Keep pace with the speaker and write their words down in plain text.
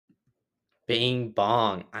Bing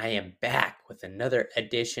bong. I am back with another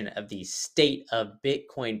edition of the State of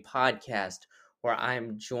Bitcoin podcast, where I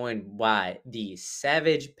am joined by the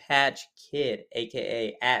Savage Patch Kid,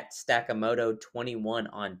 aka at Stakamoto21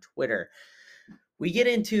 on Twitter. We get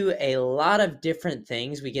into a lot of different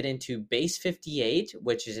things. We get into Base 58,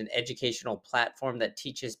 which is an educational platform that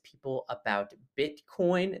teaches people about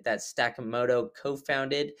Bitcoin that Stakamoto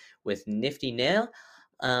co-founded with Nifty Nail.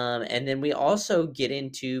 And then we also get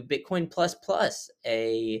into Bitcoin Plus Plus,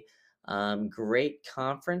 a great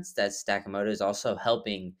conference that Stakamoto is also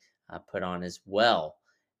helping put on as well,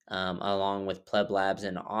 along with Pleb Labs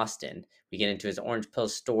in Austin. We get into his Orange Pill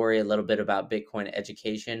story, a little bit about Bitcoin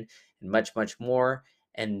education, and much, much more.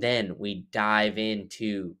 And then we dive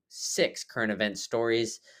into 6 current event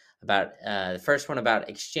stories about the first one about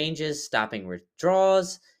exchanges stopping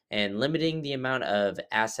withdrawals and limiting the amount of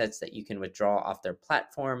assets that you can withdraw off their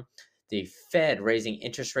platform. The Fed raising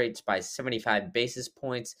interest rates by 75 basis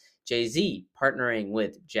points. Jay-Z partnering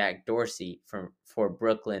with Jack Dorsey for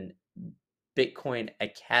Brooklyn Bitcoin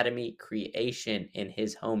Academy creation in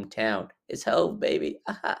his hometown. His home, baby.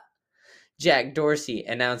 Jack Dorsey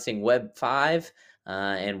announcing Web 5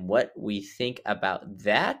 and what we think about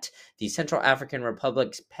that. The Central African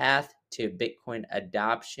Republic's path to Bitcoin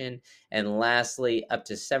adoption. And lastly, up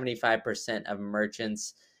to 75% of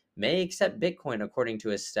merchants may accept Bitcoin, according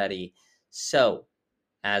to a study. So,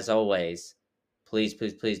 as always, please,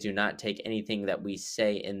 please, please do not take anything that we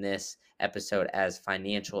say in this episode as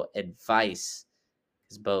financial advice,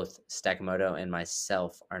 because both Stakamoto and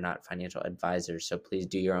myself are not financial advisors. So please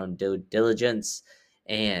do your own due diligence.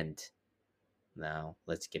 And now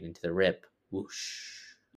let's get into the rip. Whoosh.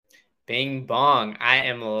 Bing bong. I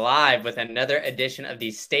am live with another edition of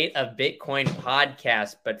the State of Bitcoin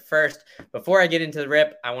podcast. But first, before I get into the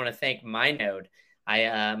rip, I want to thank MyNode.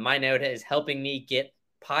 MyNode is helping me get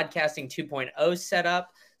Podcasting 2.0 set up.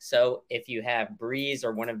 So if you have Breeze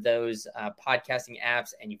or one of those podcasting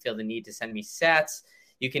apps and you feel the need to send me sats,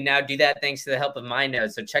 you can now do that thanks to the help of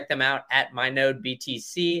MyNode. So check them out at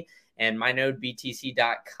MyNodeBTC and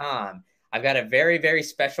MyNodeBTC.com. I've got a very, very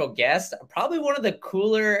special guest, probably one of the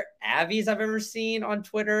cooler Avies I've ever seen on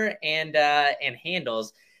Twitter and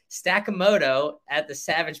handles, Stakamoto at the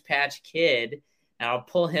Savage Patch Kid. And I'll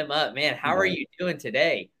pull him up. Man, how are you doing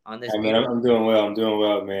today on this? Hey, man, I'm doing well. I'm doing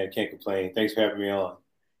well, man. Can't complain. Thanks for having me on.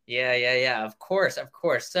 Yeah. Of course.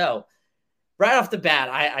 So right off the bat,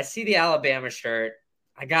 I see the Alabama shirt.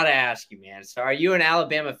 I got to ask you, man. So are you an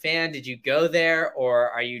Alabama fan? Did you go there,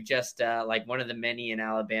 or are you just like one of the many in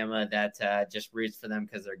Alabama that just roots for them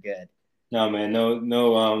because they're good? No, man.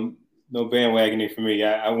 No bandwagoning for me.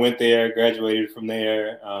 I went there, graduated from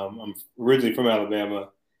there. I'm originally from Alabama,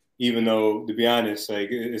 even though, to be honest,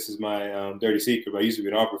 like this is my dirty secret. But I used to be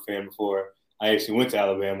an Auburn fan before I actually went to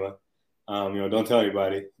Alabama. Don't tell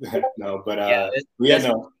anybody. No, but that's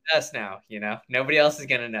us now. Nobody else is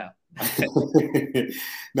gonna know.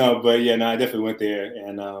 No, but yeah, no, I definitely went there,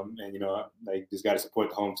 and like just got to support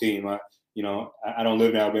the home team. I don't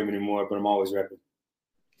live in Alabama anymore, but I'm always repping.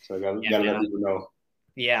 So I got to let people know.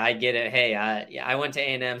 Yeah, I get it. Hey, I went to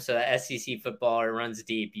A&M, so the SEC football runs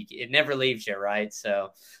deep. It never leaves you, right?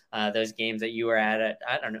 So those games that you were at,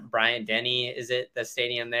 I don't know, Bryant-Denny, is it the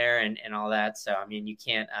stadium there and all that? So, I mean, you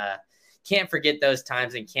can't forget those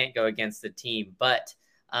times and can't go against the team. But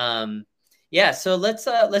yeah, so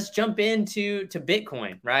let's jump into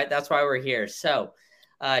Bitcoin, right? That's why we're here. So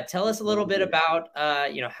tell us a little bit about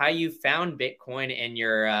how you found Bitcoin and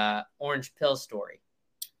your orange pill story.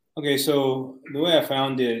 Okay, so the way I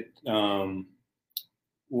found it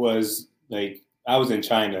was like I was in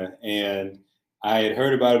China and I had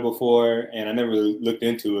heard about it before and I never really looked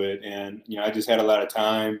into it. And, I just had a lot of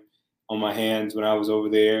time on my hands when I was over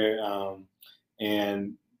there.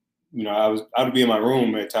 And I would be in my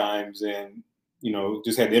room at times and,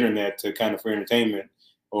 just had the internet to kind of for entertainment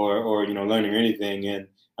or learning or anything. And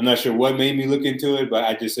I'm not sure what made me look into it, but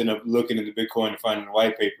I just ended up looking into Bitcoin and finding the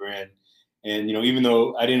white paper. And even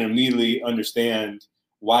though I didn't immediately understand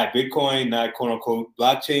why Bitcoin, not quote unquote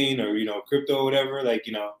blockchain or, crypto or whatever,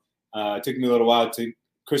 it took me a little while to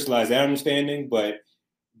crystallize that understanding, but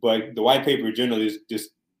the white paper generally just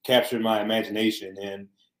captured my imagination.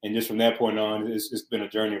 And just from that point on, it's been a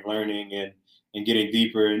journey of learning and getting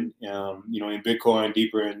deeper in Bitcoin,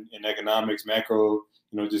 deeper in economics, macro,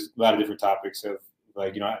 just a lot of different topics of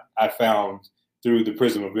I found through the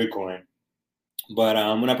prism of Bitcoin. But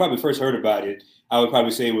when I probably first heard about it, I would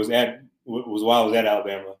probably say it was while I was at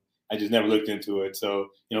Alabama. I just never looked into it. So,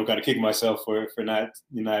 kind of kick myself for not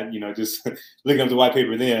just looking up the white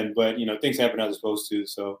paper then. But, things happen as they're supposed to.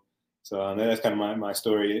 So that's kind of my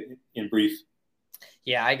story in brief.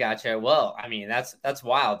 Yeah, I gotcha. Well, I mean, that's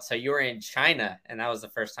wild. So you were in China, and that was the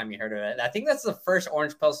first time you heard of it. I think that's the first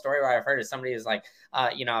orange pill story where I've heard of somebody who's like,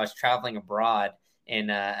 I was traveling abroad in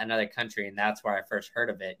another country, and that's where I first heard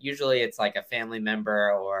of it. Usually, it's like a family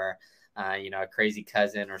member or a crazy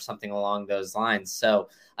cousin or something along those lines. So,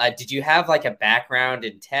 did you have like a background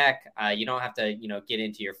in tech? You don't have to, get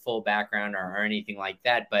into your full background or anything like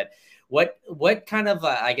that, but what kind of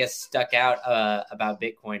I guess stuck out about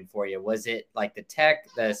Bitcoin for you? Was it like the tech,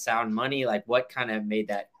 the sound money? Like what kind of made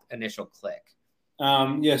that initial click?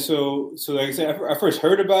 Yeah, so like I said, I first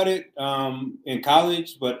heard about it in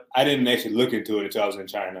college, but I didn't actually look into it until I was in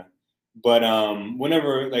China. But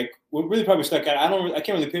whenever, like, what really probably stuck out, I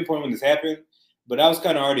can't really pinpoint when this happened, but I was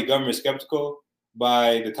kind of already government skeptical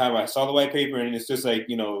by the time I saw the white paper, and it's just like,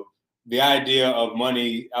 the idea of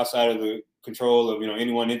money outside of the control of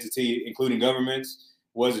any one entity, including governments,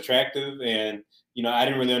 was attractive, and I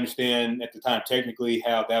didn't really understand at the time technically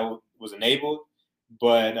how that was enabled,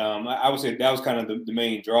 but I would say that was kind of the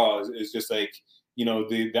main draw. Is just like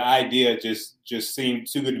the idea just seemed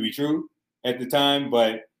too good to be true at the time,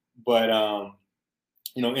 but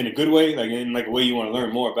in a good way, like in like a way you want to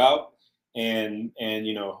learn more about, and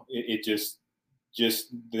it just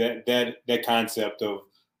that concept of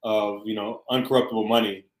uncorruptible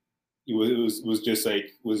money, it was just like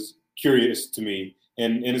was curious to me,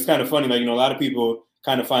 and it's kind of funny, like a lot of people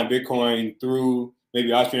kind of find Bitcoin through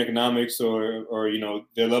maybe Austrian economics or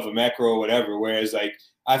their love of macro or whatever, whereas like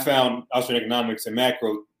I found Austrian economics and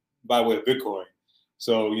macro by way of Bitcoin.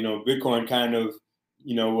 So Bitcoin kind of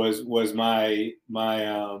was my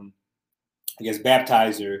I guess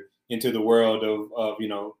baptizer into the world of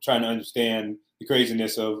trying to understand the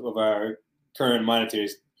craziness of our current monetary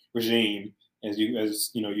regime, as you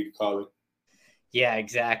could call it. Yeah,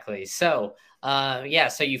 exactly. So,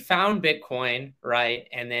 so you found Bitcoin, right?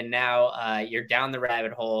 And then now you're down the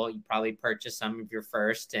rabbit hole. You probably purchased some of your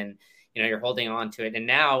first, and you're holding on to it. And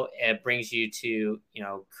now it brings you to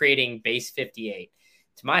creating Base 58.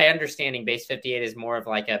 To my understanding, Base 58 is more of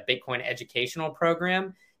like a Bitcoin educational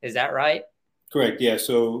program. Is that right? Correct. Yeah.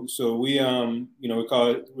 So we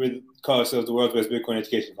call ourselves the world's best Bitcoin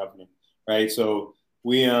education company, right? So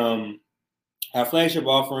we our flagship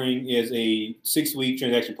offering is a 6-week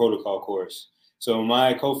transaction protocol course. So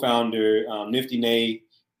my co-founder, Nifty Nay,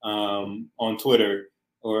 on Twitter,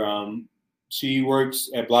 or she works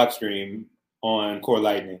at Blockstream on Core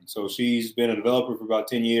Lightning. So she's been a developer for about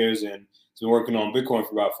 10 years and has been working on Bitcoin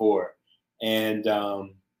for about 4. And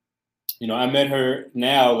I met her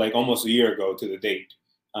now like almost a year ago to the date,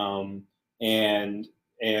 um, and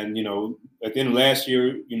at the end of last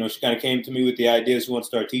year, she kind of came to me with the idea she wants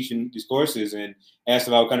to start teaching these courses, and asked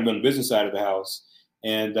if I would kind of be on the business side of the house.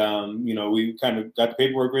 And we kind of got the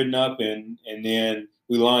paperwork written up, and then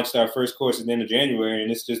we launched our first course at the end of January,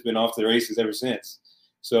 and it's just been off to the races ever since.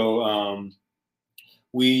 So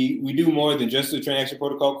we do more than just the transaction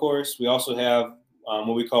protocol course. We also have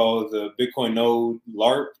what we call the Bitcoin Node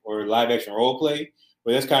LARP, or live action role play,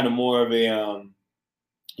 where that's kind of more of a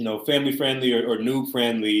family friendly or noob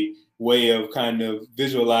friendly way of kind of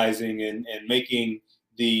visualizing and making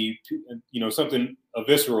the something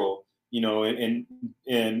visceral, and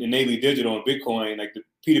innately digital in Bitcoin, like the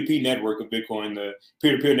P2P network of Bitcoin, the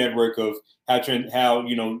peer-to-peer network of how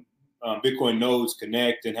Bitcoin nodes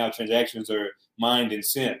connect and how transactions are mined and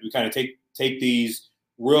sent. We kind of take these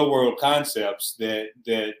real world concepts that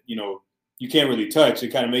you can't really touch,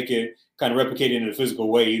 and kind of make it kind of replicate it in a physical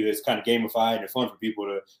way that's kind of gamified and fun for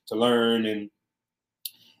people to learn.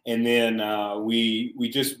 And then we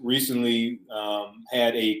just recently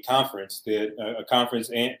had a conference,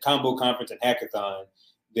 and combo conference and hackathon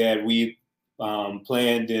that we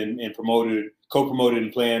planned and co-promoted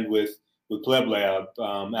and planned with Pleb Lab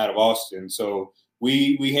out of Austin. So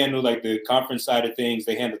we handled like the conference side of things.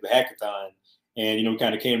 They handled the hackathon, and we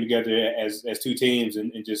kind of came together as two teams,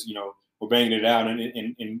 and just we're banging it out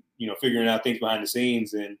and figuring out things behind the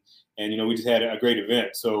scenes, and we just had a great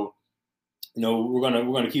event. So we're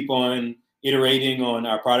gonna keep on iterating on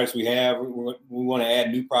our products we have. We want to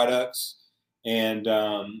add new products, and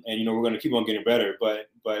we're going to keep on getting better. But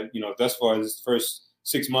thus far, this first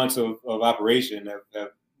 6 months of operation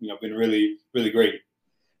have been really, really great.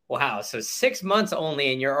 Wow. So 6 months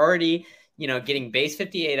only, and you're already, getting Base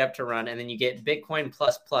 58 up to run, and then you get Bitcoin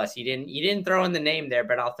plus plus. You didn't throw in the name there,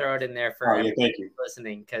 but I'll throw it in there for Thank you.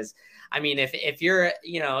 Listening. Because I mean, if you're,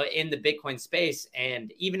 in the Bitcoin space,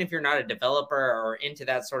 and even if you're not a developer or into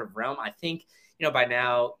that sort of realm, I think, by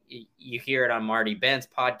now you hear it on Marty Bent's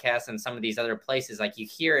podcast and some of these other places, like you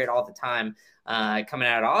hear it all the time coming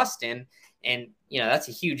out of Austin, and, that's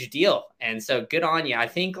a huge deal. And so good on you. I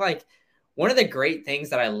think like, one of the great things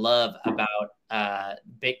that I love about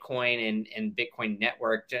Bitcoin and Bitcoin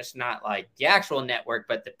network, just not like the actual network,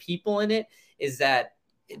 but the people in it, is that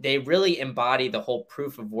they really embody the whole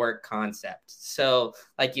proof of work concept. So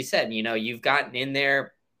like you said, you've gotten in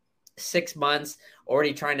there 6 months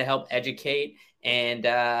already trying to help educate and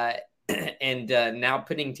now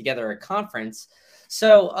putting together a conference.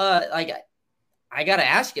 So like I got to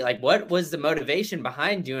ask you, like, what was the motivation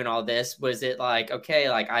behind doing all this? Was it like, okay,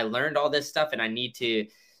 like I learned all this stuff and I need to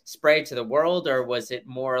spray it to the world? Or was it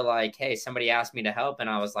more like, hey, somebody asked me to help and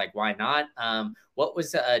I was like, why not? What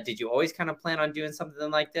was, did you always kind of plan on doing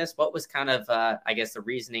something like this? What was kind of, I guess, the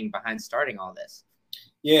reasoning behind starting all this?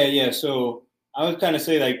 Yeah. So I would kind of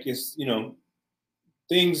say like, it's,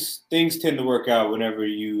 things tend to work out whenever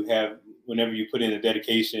you put in a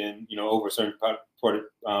dedication, over a certain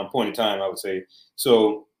point in time, I would say.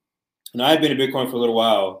 So, I've been in Bitcoin for a little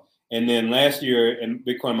while, and then last year in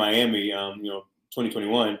Bitcoin Miami,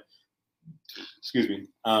 2021, excuse me,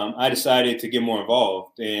 I decided to get more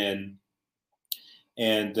involved, and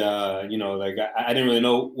like I didn't really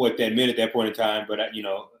know what that meant at that point in time, but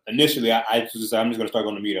initially I'm just going to start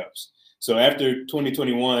going to meetups. So after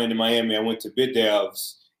 2021 in Miami, I went to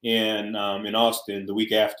BitDevs in Austin the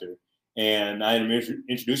week after, and I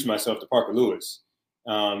introduced myself to Parker Lewis,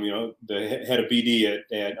 the head of BD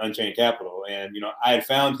at Unchained Capital, and I had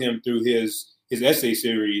found him through his essay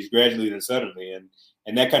series, Gradually Then Suddenly,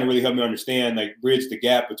 and that kind of really helped me understand, like, bridge the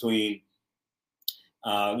gap between,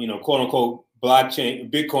 quote unquote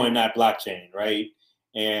blockchain, Bitcoin, not blockchain, right?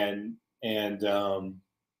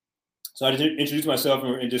 So I just introduced myself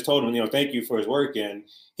and just told him, thank you for his work. And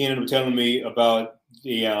he ended up telling me about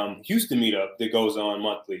the Houston meetup that goes on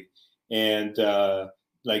monthly. And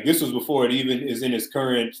like, this was before it even is in its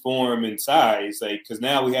current form and size, like, because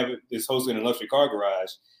now we have it's hosted in a luxury car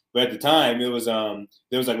garage. But at the time, it was there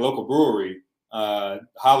was like a local brewery,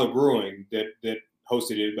 Holler Brewing, that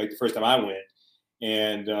hosted it like the first time I went.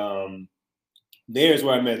 And there's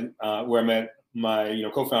where I met my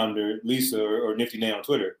co-founder Lisa, or Nifty Nay on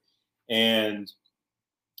Twitter. And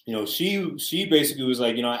she basically was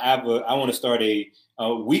like, I want to start a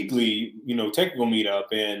weekly technical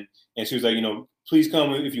meetup, and she was like, please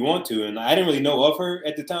come if you want to. And I didn't really know of her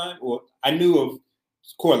at the time, or I knew of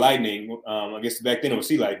Core Lightning. I guess back then it was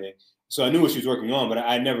Sea Lightning, so I knew what she was working on, but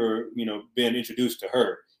I never been introduced to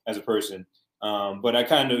her as a person. But I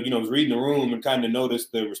kind of was reading the room and kind of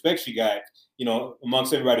noticed the respect she got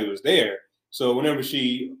amongst everybody who was there. So whenever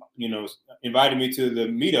she invited me to the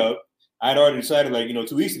meetup, I'd already decided, like,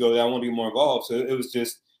 2 weeks ago, that I wanted to get more involved. So it was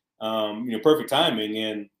just, perfect timing.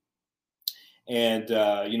 And that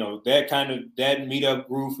meetup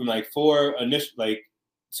grew from like 4 initial, like,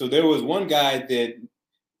 so there was one guy that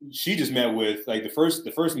she just met with, like the first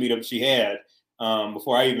meetup she had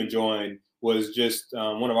before I even joined was just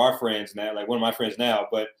one of our friends now, like one of my friends now,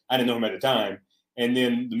 but I didn't know him at the time. And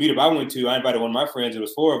then the meetup I went to, I invited one of my friends. It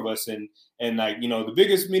was 4 of us, and like the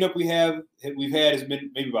biggest meetup we've had has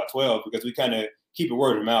been maybe about 12, because we kind of keep it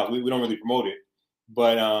word of mouth. We don't really promote it,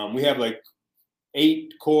 but we have like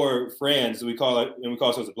 8 core friends. We call it, and we call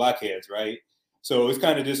ourselves the Blockheads, right? So it's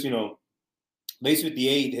kind of just Base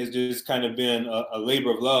 58 has just kind of been a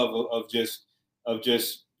labor of love of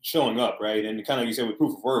just showing up, right? And kind of like you said, with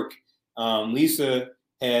proof of work, Lisa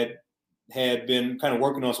had been kind of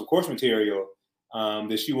working on some course material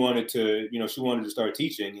that she wanted to start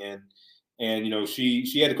teaching, and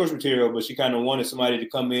she had the course material, but she kind of wanted somebody to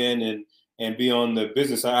come in and be on the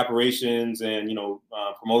business operations and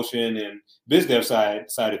promotion and biz dev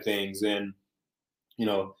side of things. And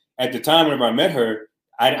at the time whenever I met her,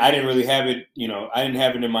 I didn't really have it, I didn't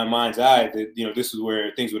have it in my mind's eye that this is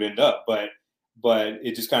where things would end up, but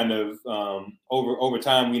it just kind of over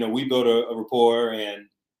time, we built a rapport and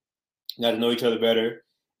got to know each other better.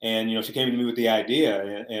 And she came to me with the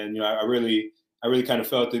idea, and I really kind of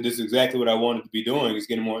felt that this is exactly what I wanted to be doing, is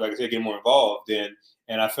getting more, like I said, getting more involved. And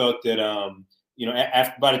I felt that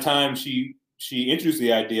after, by the time she introduced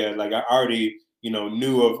the idea, like I already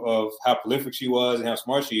knew of how prolific she was and how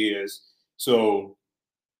smart she is. So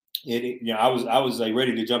I was like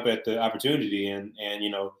ready to jump at the opportunity, and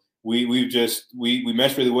we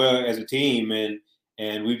meshed really well as a team,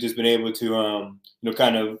 and we've just been able to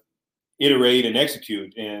kind of iterate and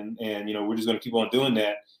execute, and we're just going to keep on doing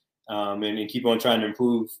that, and keep on trying to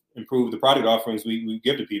improve the product offerings we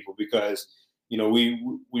give to people, because we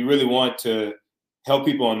really want to help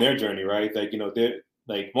people on their journey, right? Like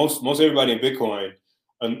like most everybody in Bitcoin,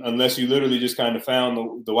 unless you literally just kind of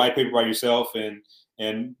found the white paper by yourself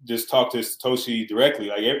and just talk to Satoshi directly,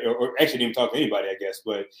 like, or actually didn't even talk to anybody, I guess,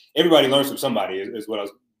 but everybody learns from somebody is what I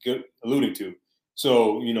was alluding to.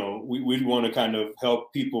 So, we want to kind of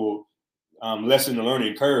help people lessen the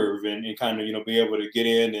learning curve and kind of, be able to get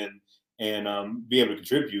in and be able to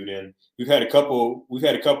contribute. And we've had a couple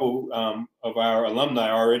of our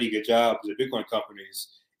alumni already get jobs at Bitcoin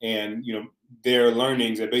companies, and their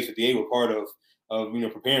learnings at Base 58 were part of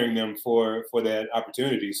preparing them for that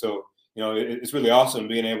opportunity. So it's really awesome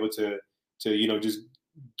being able to just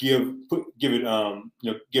give it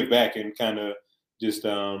give back and kind of just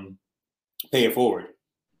pay it forward.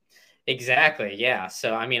 Exactly. Yeah.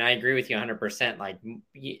 So, I mean, I agree with you 100%. Like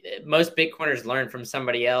most Bitcoiners learn from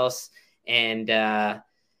somebody else. And, at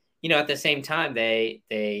the same time, a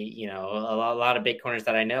lot of Bitcoiners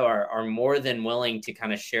that I know are more than willing to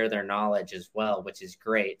kind of share their knowledge as well, which is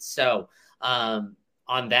great. So, on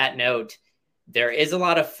that note, there is a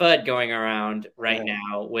lot of FUD going around right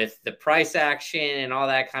now with the price action and all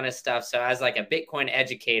that kind of stuff. So, as like a Bitcoin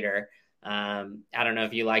educator, I don't know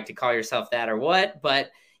if you like to call yourself that or what,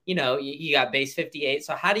 but you got Base 58.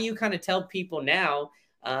 So how do you kind of tell people now,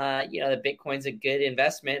 that Bitcoin's a good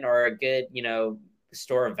investment or a good,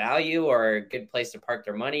 store of value or a good place to park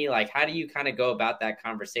their money? Like, how do you kind of go about that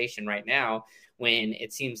conversation right now when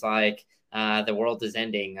it seems like the world is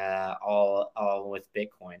ending all with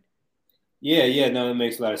Bitcoin? Yeah, no, that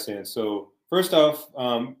makes a lot of sense. So first off,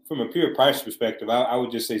 from a pure price perspective, I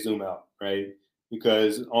would just say zoom out, right?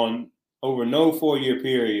 Because on over no 4-year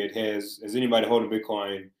period has anybody holding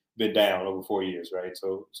Bitcoin been down over 4 years, right?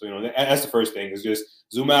 So that's the first thing, is just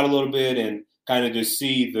zoom out a little bit and kind of just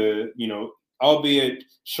see the albeit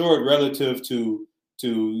short relative to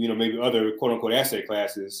maybe other quote unquote asset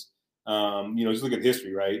classes, just look at the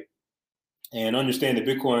history, right? And understand that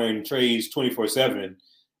Bitcoin trades 24/7.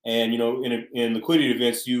 And in liquidity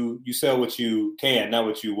events, you sell what you can, not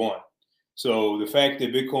what you want. So the fact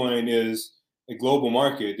that Bitcoin is a global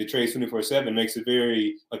market that trades 24/7 makes it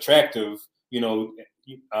very attractive, to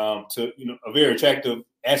a very attractive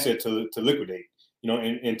asset to liquidate,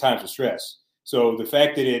 in times of stress. So the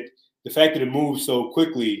fact that it moves so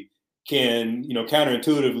quickly can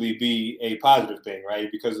counterintuitively be a positive thing, right?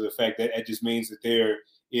 Because of the fact that it just means that there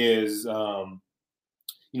is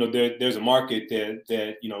there's a market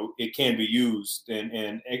that it can be used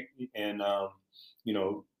and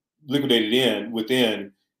liquidated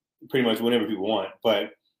within pretty much whatever people want.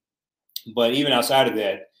 But even outside of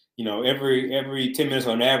that, every 10 minutes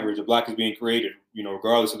on average, a block is being created,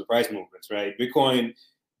 regardless of the price movements, right? Bitcoin,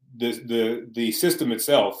 the system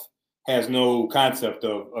itself has no concept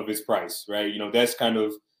of its price, right? That's kind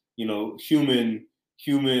of human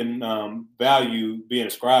value being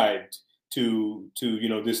ascribed to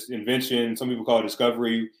this invention. Some people call it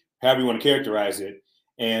discovery, however you want to characterize it.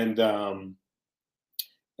 And that,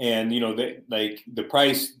 like, the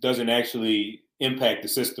price doesn't actually impact the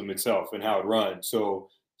system itself and how it runs. So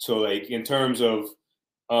like, in terms of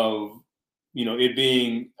it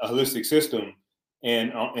being a holistic system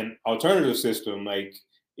and an alternative system, like,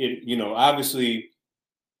 it obviously,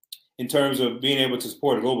 in terms of being able to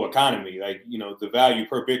support a global economy, like, the value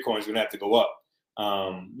per Bitcoin is going to have to go up.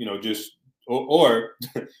 Just or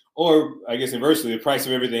I guess inversely, the price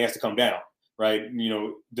of everything has to come down, right?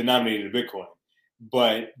 Denominated in Bitcoin.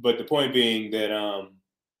 But the point being that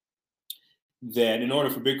that in order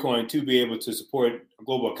for Bitcoin to be able to support a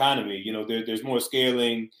global economy, there's more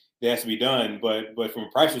scaling that has to be done. But from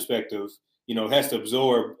a price perspective, it has to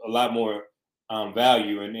absorb a lot more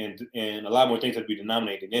value and a lot more things have to be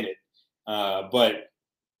denominated in it. But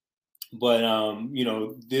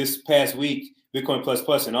this past week, Bitcoin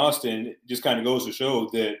plus in Austin just kind of goes to show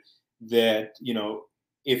that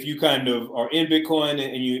if you kind of are in Bitcoin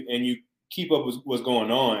and you keep up with what's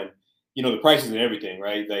going on, the prices and everything,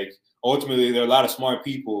 right? Like, ultimately, there are a lot of smart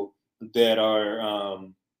people that are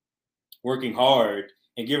working hard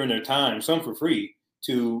and giving their time, some for free,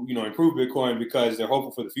 to improve Bitcoin because they're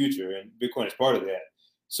hopeful for the future, and Bitcoin is part of that.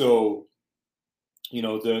 So,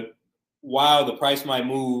 while the price might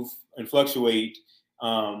move and fluctuate,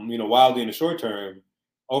 wildly in the short term,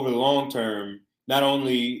 over the long term, not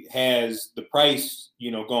only has the price,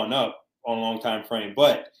 gone up on a long time frame,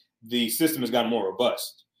 but the system has gotten more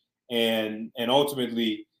robust. And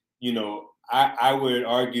ultimately, I would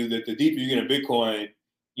argue that the deeper you get in Bitcoin,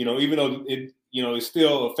 even though it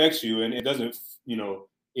still affects you and it doesn't,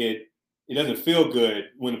 it doesn't feel good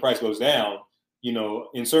when the price goes down,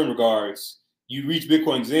 in certain regards, you reach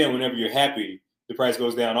Bitcoin Zen whenever you're happy the price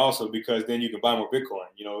goes down also, because then you can buy more Bitcoin,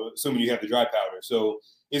 assuming you have the dry powder. So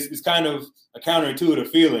it's kind of a counterintuitive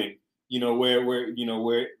feeling, where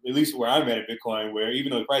at least where I'm at Bitcoin, where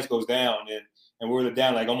even though the price goes down and we're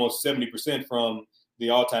down like almost 70% from the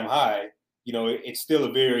all-time high, I'm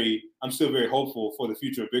still very hopeful for the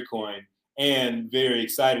future of Bitcoin and very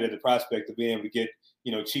excited at the prospect of being able to get,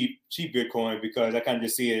 cheap Bitcoin, because I kind of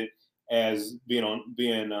just see it as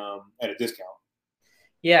being at a discount.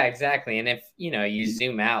 Yeah, exactly. And if you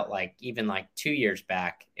zoom out, like even like 2 years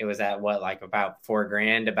back, it was at what, like about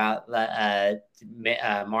 $4,000, about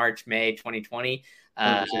March, May 2020.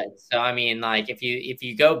 So I mean, like if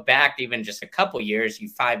you go back even just a couple years, you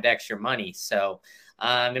 5x your money. So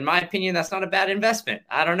in my opinion, that's not a bad investment.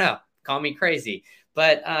 I don't know. Call me crazy.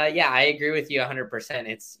 But yeah, I agree with you 100%.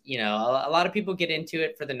 It's, a lot of people get into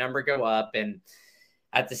it for the number go up, and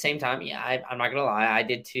at the same time, yeah, I'm not gonna lie, I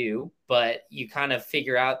did too. But you kind of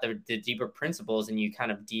figure out the deeper principles, and you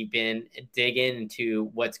kind of dig into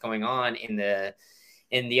what's going on in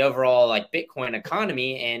the overall like Bitcoin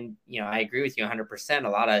economy. And I agree with you 100%. A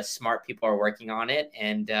lot of smart people are working on it,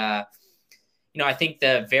 and I think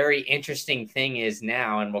the very interesting thing is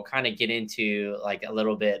now, and we'll kind of get into like a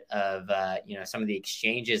little bit of some of the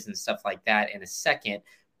exchanges and stuff like that in a second,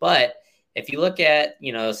 but if you look at,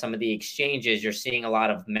 some of the exchanges, you're seeing a lot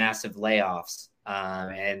of massive layoffs.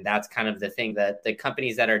 And that's kind of the thing, that the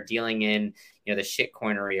companies that are dealing in, the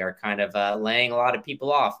shitcoinery are kind of laying a lot of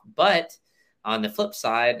people off. But on the flip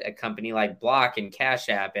side, a company like Block and Cash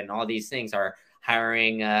App and all these things are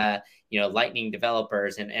hiring, Lightning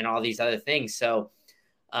developers and all these other things. So,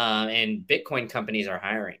 and Bitcoin companies are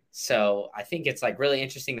hiring. So I think it's like really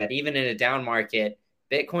interesting that even in a down market,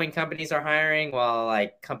 Bitcoin companies are hiring, while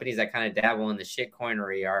like companies that kind of dabble in the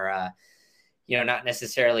shitcoinery are, not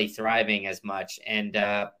necessarily thriving as much. And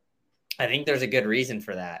I think there's a good reason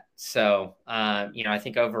for that. So, I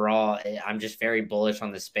think overall, I'm just very bullish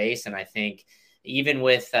on the space. And I think even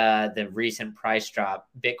with the recent price drop,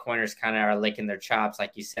 Bitcoiners kind of are licking their chops,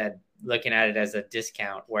 like you said, looking at it as a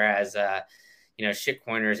discount, whereas,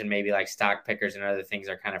 shitcoiners and maybe like stock pickers and other things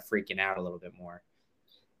are kind of freaking out a little bit more.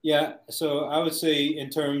 Yeah, so I would say in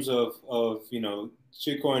terms of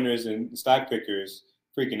shitcoiners and stock pickers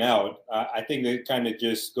freaking out, I think that kind of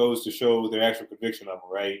just goes to show their actual conviction level,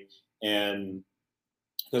 right? And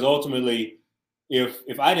because ultimately,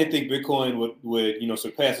 if I didn't think Bitcoin would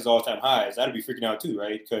surpass its all-time highs, I'd be freaking out too,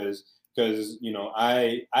 right? Because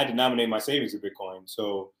I denominate my savings in Bitcoin,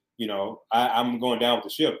 so I'm going down with the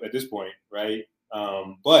ship at this point, right?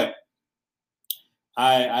 But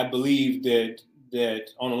I believe that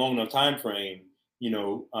on a long enough time frame,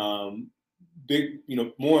 more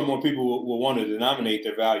and more people will want to denominate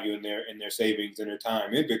their value in their savings and their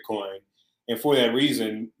time in Bitcoin, and for that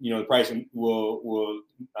reason, the price will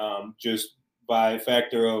just by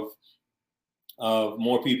factor of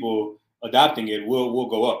more people adopting it will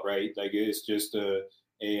go up, right? Like it's just a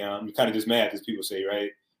kind of just math, as people say,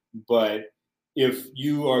 right? But if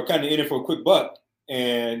you are kind of in it for a quick buck,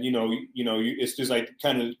 and it's just like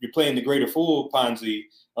kind of you're playing the greater fool Ponzi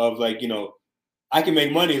of like, I can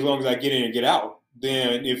make money as long as I get in and get out.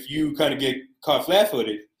 Then if you kind of get caught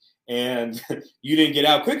flat-footed and you didn't get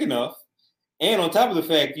out quick enough, and on top of the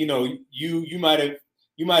fact, you might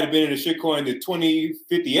have been in a shitcoin to 20,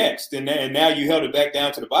 50x, and now you held it back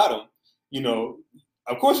down to the bottom,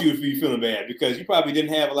 of course you would be feeling bad, because you probably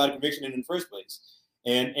didn't have a lot of conviction in the first place.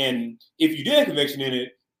 And if you did have conviction in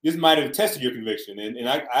it, this might have tested your conviction. And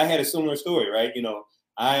I had a similar story, right?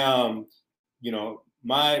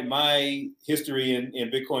 My history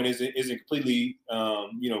in Bitcoin isn't completely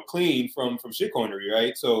clean from shitcoinery,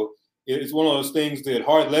 right? So it's one of those things that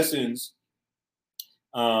hard lessons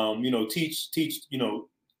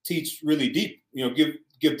teach really deep,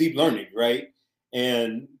 give deep learning, right?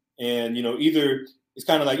 And either it's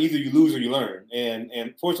kind of like either you lose or you learn.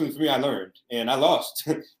 And fortunately for me, I learned, and I lost.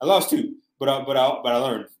 I lost too, but I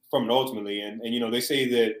learned from it ultimately. And they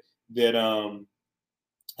say that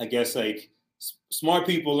I guess like smart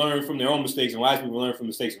people learn from their own mistakes and wise people learn from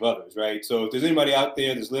mistakes of others, right? So if there's anybody out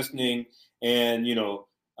there that's listening and you're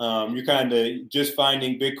kind of just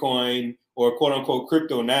finding Bitcoin or quote unquote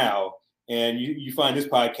crypto now, and you find this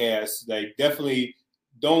podcast, like definitely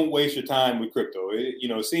don't waste your time with crypto.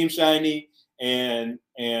 It seems shiny, and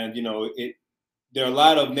there are a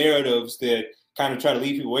lot of narratives that kind of try to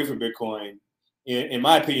lead people away from Bitcoin, in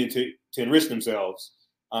my opinion, to enrich themselves,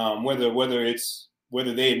 whether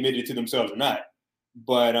they admit it to themselves or not.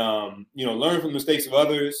 But learn from the mistakes of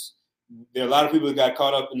others. There are a lot of people that got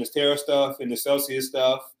caught up in this Terra stuff and the Celsius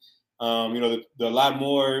stuff. There are a lot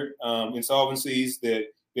more insolvencies that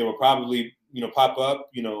will probably pop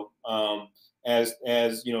up as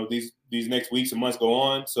these next weeks and months go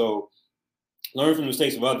on. So learn from the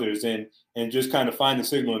mistakes of others and just kind of find the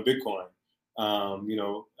signal in Bitcoin.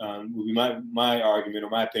 Would be my argument or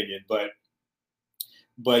my opinion.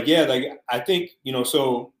 But yeah, like I think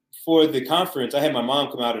so for the conference, I had my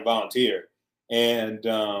mom come out and volunteer, and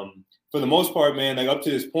for the most part, man, like up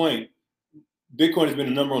to this point, Bitcoin has been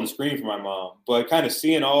a number on the screen for my mom. But kind of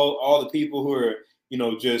seeing all the people who are,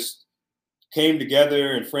 just came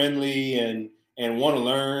together and friendly and want to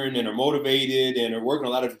learn and are motivated and are working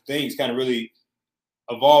on a lot of things, kind of really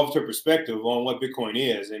evolved her perspective on what Bitcoin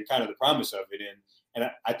is and kind of the promise of it. And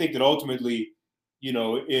I think that ultimately,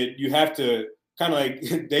 you have to kind of like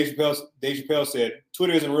Dave Chappelle said,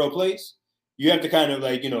 Twitter isn't a real place. You have to kind of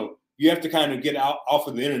like, you have to kind of get out off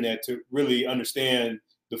of the internet to really understand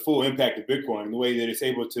the full impact of Bitcoin and the way that it's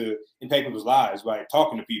able to impact people's lives by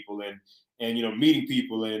talking to people and meeting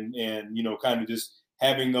people and kind of just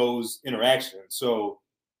having those interactions. So,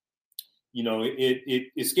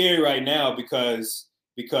 it's scary right now because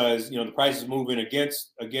the price is moving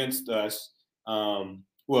against us.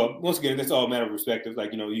 Well, once again, that's all a matter of perspective.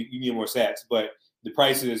 Like, you need more sats, but the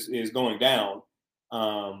price is going down.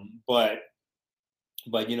 But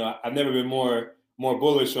I've never been more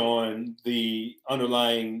bullish on the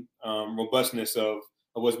underlying robustness of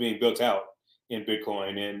what's being built out in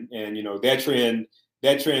Bitcoin, and that trend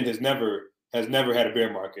has never had a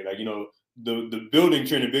bear market. Like, the building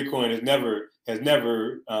trend in Bitcoin has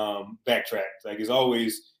never backtracked. Like, it's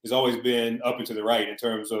always been up and to the right in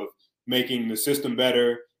terms of making the system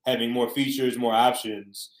better, having more features, more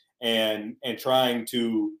options, and trying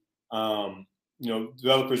to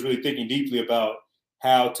developers really thinking deeply about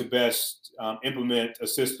how to best implement a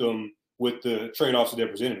system with the trade-offs that they're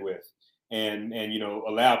presented with, and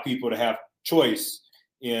allow people to have choice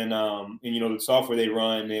in the software they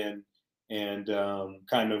run and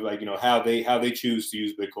kind of like how they choose to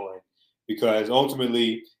use Bitcoin, because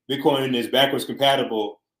ultimately Bitcoin is backwards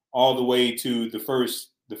compatible all the way to the first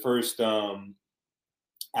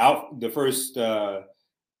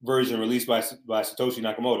version released by Satoshi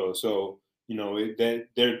Nakamoto. So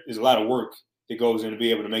there is a lot of work that goes in to be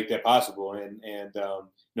able to make that possible, and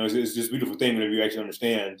it's just a beautiful thing whenever you actually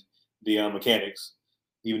understand the mechanics,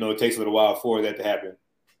 even though it takes a little while for that to happen.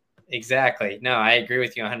 Exactly. No, I agree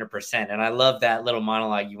with you 100%. And I love that little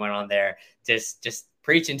monologue you went on there. Just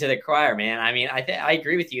preaching to the choir, man. I mean, I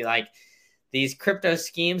agree with you. Like, these crypto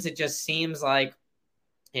schemes, it just seems like,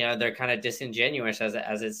 they're kind of disingenuous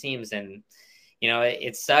as it seems. And,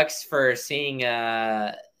 it sucks for seeing,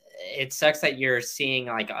 it sucks that you're seeing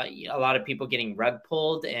like a lot of people getting rug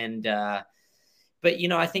pulled, and, but,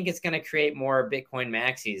 I think it's going to create more Bitcoin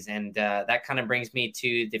maxis. And that kind of brings me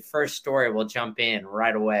to the first story. We'll jump in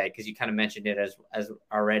right away because you kind of mentioned it as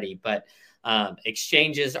already. But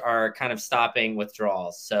exchanges are kind of stopping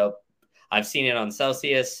withdrawals. So I've seen it on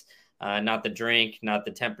Celsius, not the drink, not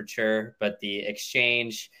the temperature, but the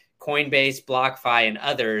exchange. Coinbase, BlockFi, and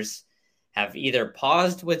others have either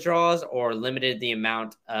paused withdrawals or limited the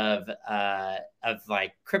amount of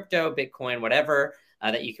like crypto, Bitcoin, whatever,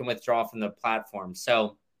 that you can withdraw from the platform.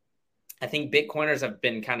 So I think Bitcoiners have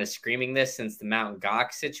been kind of screaming this since the Mt.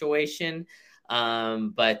 Gox situation.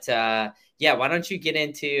 But why don't you get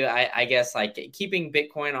into, I guess, like keeping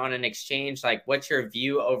Bitcoin on an exchange? Like, what's your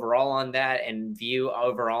view overall on that, and view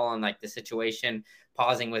overall on like the situation,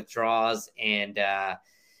 pausing withdrawals and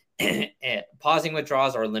pausing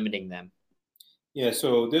withdrawals or limiting them? Yeah,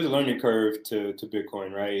 so there's a learning curve to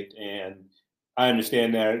Bitcoin, right? And I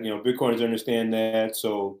understand that, Bitcoiners understand that.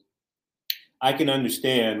 So I can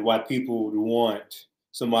understand why people would want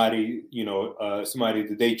somebody, somebody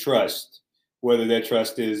that they trust, whether that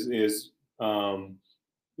trust is like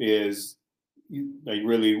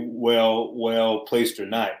really well placed or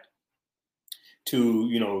not,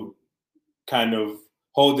 to kind of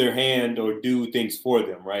hold their hand or do things for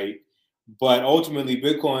them, right? But ultimately,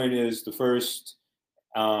 Bitcoin is the first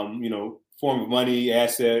form of money,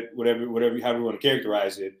 asset, whatever, however you want to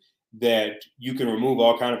characterize it, that you can remove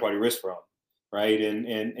all counterparty risk from, right?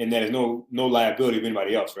 And that is no liability of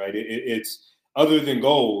anybody else, right? It's other than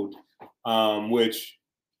gold, which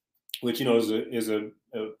is a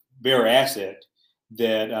bearer asset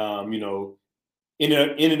that in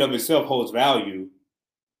and of itself holds value.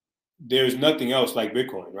 There's nothing else like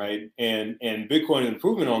Bitcoin, right? And Bitcoin is an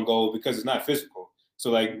improvement on gold because it's not physical. So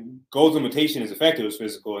like gold's limitation is the fact that it was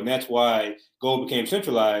physical, and that's why gold became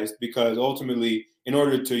centralized, because ultimately, in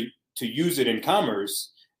order to use it in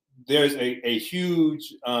commerce, there's a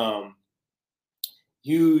huge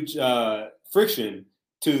friction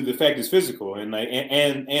to the fact it's physical, and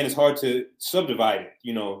it's hard to subdivide it,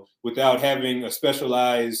 without having a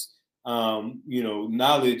specialized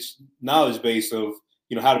knowledge base of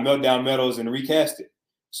how to melt down metals and recast it.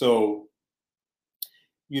 So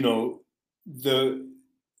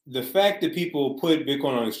the fact that people put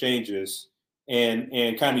Bitcoin on exchanges and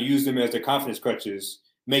kind of use them as their confidence crutches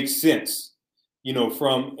makes sense,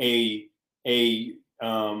 from a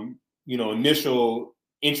initial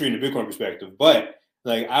entry into Bitcoin perspective. But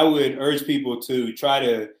like I would urge people to try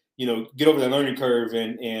to, get over that learning curve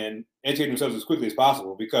and educate themselves as quickly as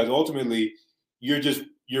possible, because ultimately you're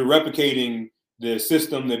replicating the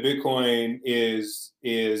system that Bitcoin is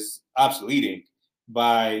obsoleting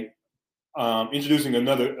by introducing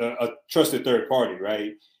a trusted third party,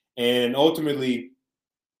 right? And ultimately,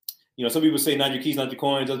 some people say not your keys, not your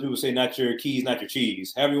coins. Other people say not your keys, not your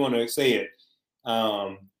cheese. However you want to say it.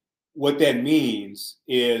 What that means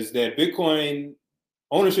is that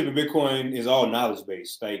ownership in Bitcoin is all knowledge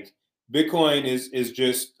based. Like Bitcoin is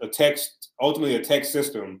just ultimately a text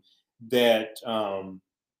system that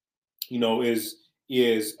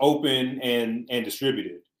is open and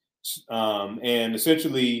distributed, and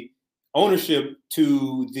essentially ownership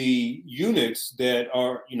to the units that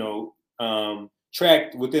are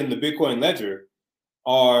tracked within the Bitcoin ledger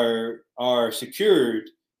are secured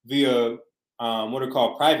via what are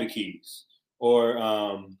called private keys,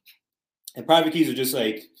 and private keys are just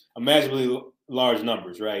like imaginably large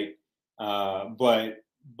numbers, right? But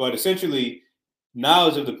essentially,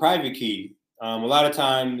 knowledge of the private key, a lot of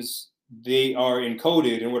times they are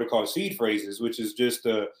encoded in what are called seed phrases, which is just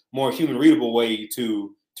a more human readable way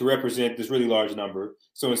to represent this really large number.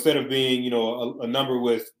 So instead of being, a number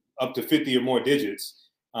with up to 50 or more digits,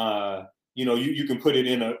 you can put it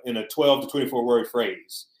in a 12 to 24 word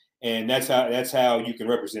phrase, and that's how you can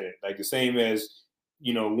represent it. Like the same as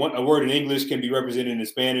a word in English can be represented in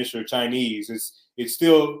Spanish or Chinese. It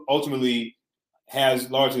still ultimately has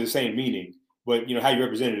largely the same meaning, but how you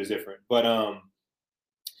represent it is different. But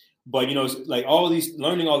like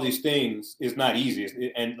learning all these things is not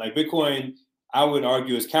easy, and like Bitcoin, I would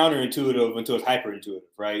argue, is counterintuitive until it's hyperintuitive,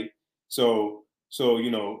 right? So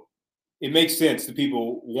it makes sense that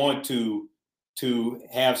people want to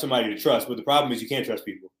have somebody to trust, but the problem is you can't trust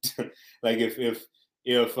people. Like if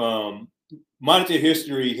monetary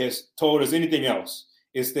history has told us anything else,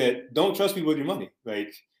 it's that don't trust people with your money.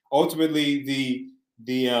 Like ultimately,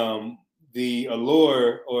 the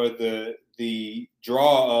allure or the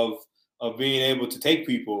draw of being able to take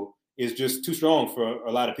people is just too strong for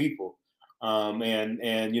a lot of people. And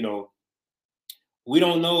we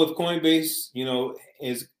don't know if Coinbase,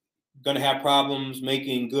 is going to have problems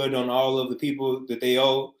making good on all of the people that they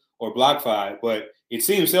owe, or BlockFi, but it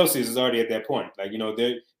seems Celsius is already at that point. Like,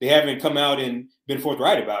 they haven't come out and been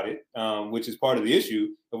forthright about it, which is part of the issue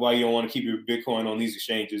of why you don't want to keep your Bitcoin on these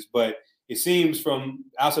exchanges. But it seems from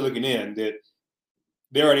outside looking in that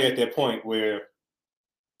they're already at that point where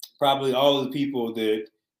probably all of the people that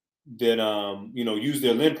use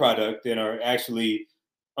their lend product and are actually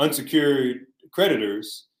unsecured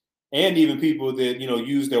creditors, and even people that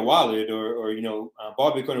use their wallet or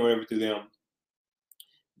bought Bitcoin or whatever through them,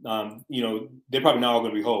 they're probably not all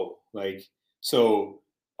going to be whole. Like, so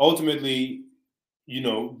ultimately,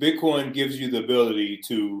 Bitcoin gives you the ability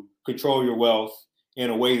to control your wealth in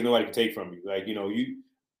a way that nobody can take from you. Like,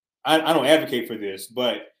 I don't advocate for this,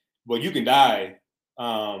 but you can die.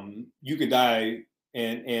 You can die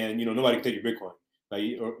and nobody can take your Bitcoin.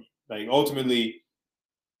 Like ultimately,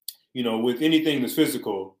 with anything that's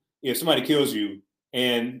physical, if somebody kills you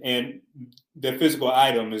and their physical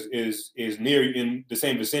item is near in the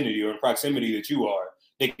same vicinity or in proximity that you are,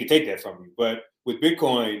 they can take that from you. But with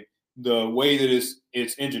Bitcoin, the way that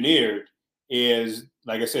it's engineered is,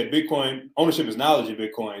 like I said, Bitcoin ownership is knowledge in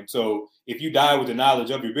Bitcoin. So if you die with the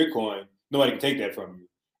knowledge of your Bitcoin, nobody can take that from you.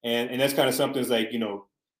 And that's kind of something that's like,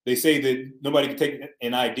 they say that nobody can take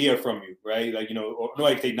an idea from you, right? Like, or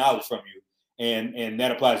nobody can take knowledge from you. And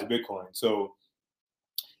that applies to Bitcoin. So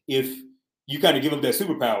if you kind of give up that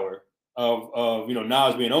superpower of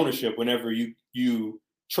knowledge being ownership whenever you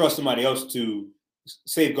trust somebody else to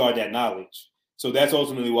safeguard that knowledge. So that's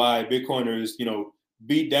ultimately why Bitcoiners,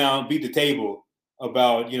 beat the table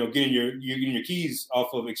about, getting your keys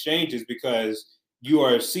off of exchanges, because you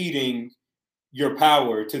are ceding your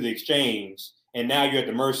power to the exchange, and now you're at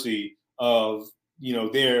the mercy of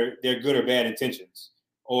their good or bad intentions,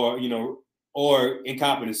 or or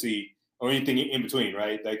incompetency, or anything in between,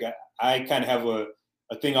 right? Like I kind of have a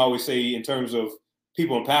thing I always say in terms of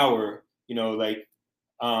people in power,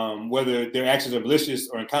 whether their actions are malicious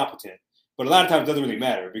or incompetent. But a lot of times it doesn't really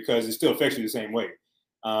matter, because it still affects you the same way.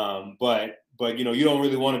 But you don't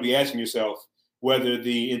really want to be asking yourself whether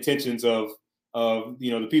the intentions of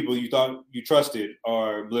the people you thought you trusted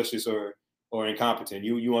are malicious or incompetent.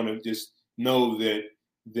 You want to just know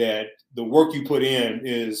that the work you put in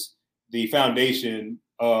is the foundation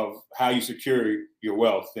of how you secure your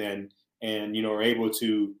wealth, and are able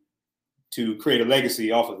to create a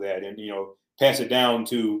legacy off of that, and pass it down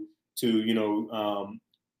to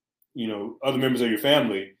other members of your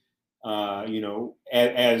family,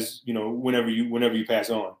 as whenever you pass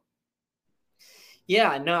on.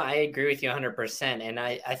 Yeah, no, I agree with you 100%. And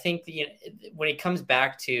I think when it comes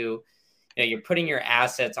back to, you're putting your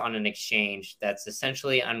assets on an exchange that's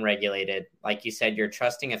essentially unregulated. Like you said, you're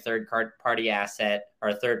trusting a third party asset or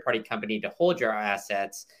a third party company to hold your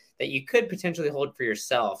assets that you could potentially hold for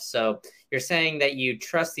yourself. So you're saying that you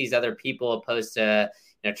trust these other people opposed to,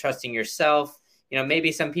 trusting yourself.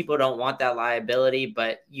 Maybe some people don't want that liability,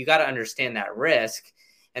 but you got to understand that risk,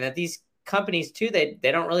 and that these companies too, they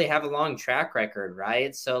don't really have a long track record,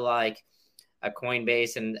 right? So like a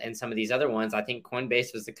Coinbase and some of these other ones, I think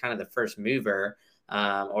Coinbase was the kind of the first mover,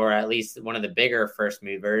 or at least one of the bigger first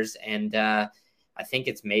movers. And I think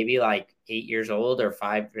it's maybe like 8 years old or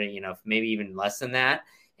five, maybe even less than that.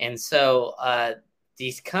 And so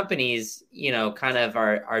these companies, kind of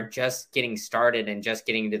are just getting started and just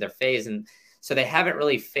getting into their phase. And so they haven't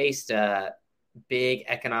really faced a big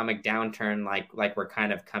economic downturn like we're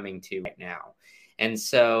kind of coming to right now. And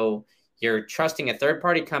so you're trusting a third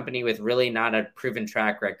party company with really not a proven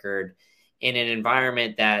track record in an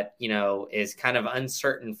environment that, is kind of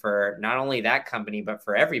uncertain for not only that company, but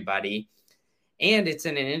for everybody. And it's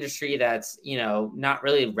in an industry that's, not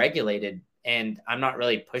really regulated. And I'm not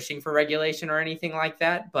really pushing for regulation or anything like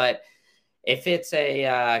that. But if it's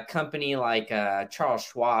a company like Charles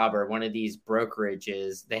Schwab or one of these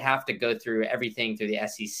brokerages, they have to go through everything through the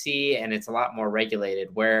SEC, and it's a lot more regulated.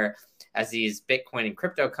 Where as these Bitcoin and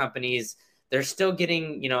crypto companies, they're still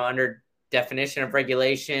getting, under definition of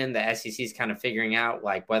regulation. The SEC is kind of figuring out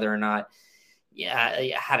like whether or not,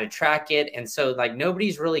 how to track it. And so like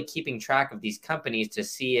nobody's really keeping track of these companies to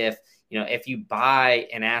see if you buy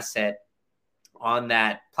an asset on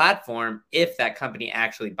that platform, if that company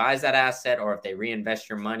actually buys that asset or if they reinvest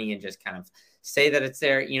your money and just kind of say that it's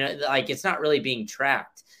there, like it's not really being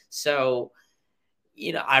tracked. So,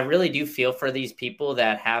 I really do feel for these people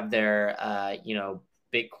that have their,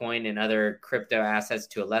 Bitcoin and other crypto assets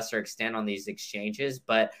to a lesser extent on these exchanges.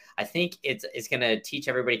 But I think it's going to teach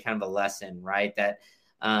everybody kind of a lesson, right? That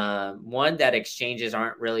one, that exchanges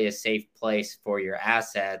aren't really a safe place for your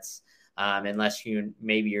assets. Unless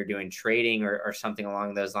you're doing trading or something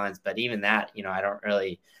along those lines. But even that, I don't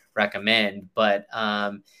really recommend. But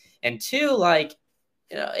and two, like,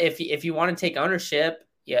 if you want to take ownership,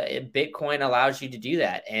 Bitcoin allows you to do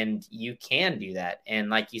that, and you can do that. And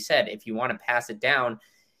like you said, if you want to pass it down,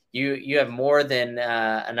 you have more than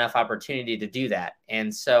enough opportunity to do that.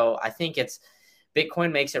 And so I think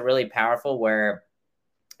Bitcoin makes it really powerful where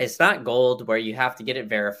it's not gold where you have to get it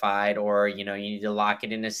verified or, you need to lock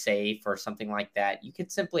it in a safe or something like that. You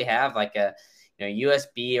could simply have like a,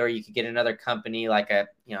 USB, or you could get another company like a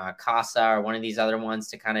Casa or one of these other ones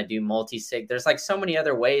to kind of do multi-sig. There's like so many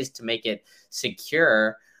other ways to make it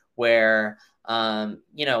secure where,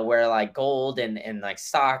 where like gold and like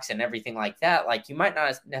stocks and everything like that, like you might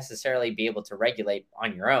not necessarily be able to regulate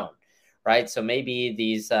on your own. Right. So maybe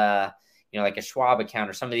these, like a Schwab account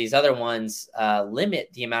or some of these other ones limit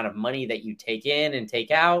the amount of money that you take in and take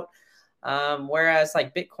out. Whereas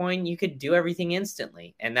like Bitcoin, you could do everything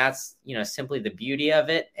instantly. And that's, simply the beauty of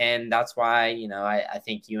it. And that's why, I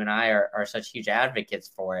think you and I are such huge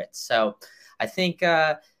advocates for it. So I think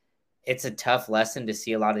it's a tough lesson to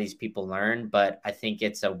see a lot of these people learn, but I think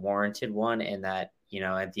it's a warranted one. And that,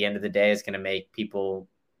 at the end of the day, is going to make people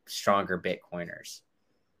stronger Bitcoiners.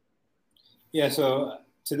 Yeah. So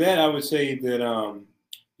to that, I would say that,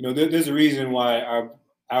 there's a reason why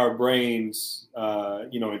our brains,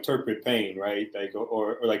 interpret pain, right? Like,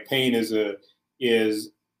 or like pain is a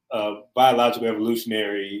biological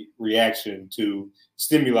evolutionary reaction to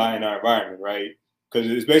stimuli in our environment, right? Because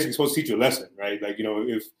it's basically supposed to teach you a lesson, right? Like,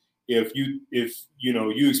 if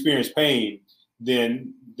you experience pain,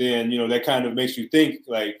 then that kind of makes you think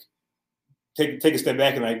like, take a step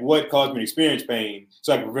back and like, what caused me to experience pain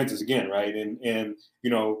so I can prevent this again, right? And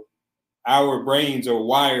our brains are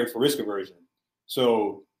wired for risk aversion.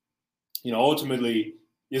 So, ultimately,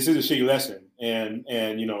 this is a shitty lesson. And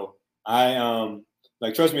I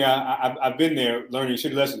like, trust me, I've been there learning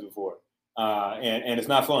shitty lessons before, and it's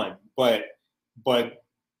not fun. But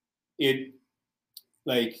it,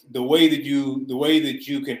 like, the way that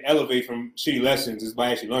you can elevate from shitty lessons is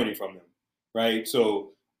by actually learning from them, right?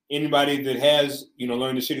 So anybody that has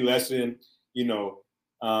learned a shitty lesson,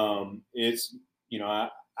 it's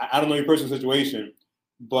I don't know your personal situation,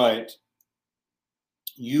 but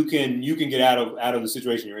you can get out of the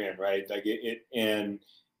situation you're in, right? Like and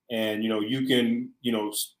you can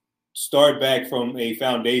start back from a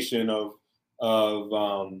foundation of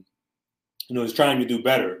is trying to do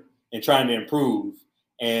better and trying to improve,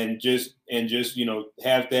 and just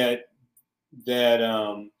have that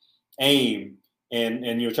aim and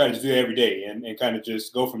try to do that every day and kind of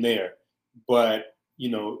just go from there. But,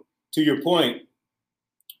 to your point,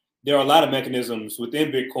 there are a lot of mechanisms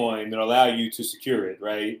within Bitcoin that allow you to secure it,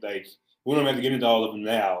 right? Like, we don't have to get into all of them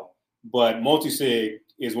now, but multi-sig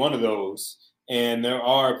is one of those. And there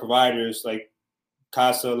are providers like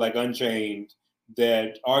Casa, like Unchained,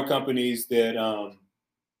 that are companies that,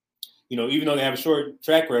 even though they have a short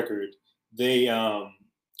track record, they,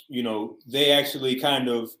 they actually kind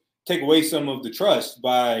of take away some of the trust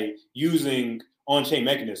by using on-chain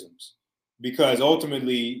mechanisms. Because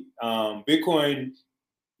ultimately, Bitcoin,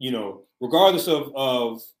 regardless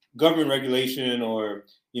of government regulation or,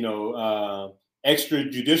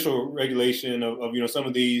 extrajudicial regulation of some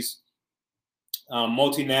of these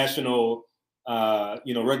multinational,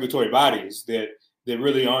 regulatory bodies that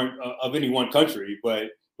really aren't of any one country, but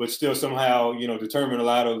still somehow, determine a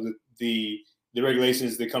lot of the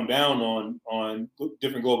regulations that come down on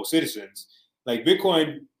different global citizens. Like,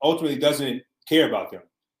 Bitcoin ultimately doesn't care about them.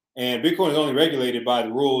 And Bitcoin is only regulated by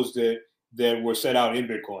the rules that were set out in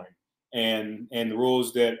Bitcoin and the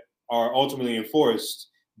rules that are ultimately enforced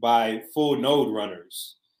by full node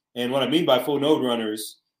runners. And what I mean by full node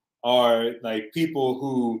runners are like people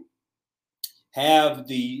who have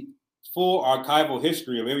the full archival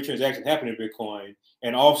history of every transaction happening in Bitcoin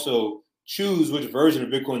and also choose which version of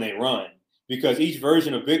Bitcoin they run. Because each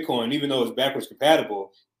version of Bitcoin, even though it's backwards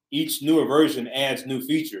compatible, each newer version adds new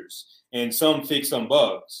features and some fix some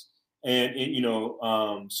bugs. And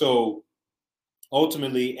so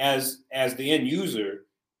ultimately, as the end user,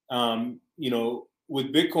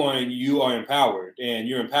 with Bitcoin, you are empowered, and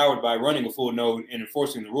you're empowered by running a full node and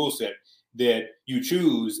enforcing the rule set that you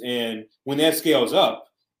choose. And when that scales up,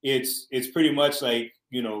 it's pretty much like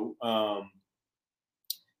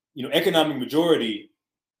economic majority.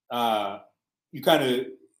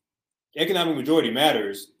 Economic majority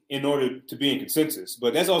matters in order to be in consensus.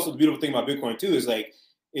 But that's also the beautiful thing about Bitcoin too,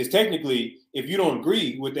 is technically, if you don't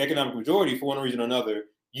agree with the economic majority for one reason or another,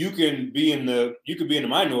 you could be in the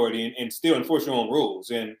minority and still enforce your own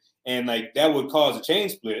rules. And like that would cause a chain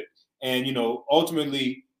split. And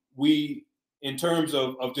ultimately, we, in terms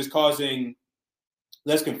of just causing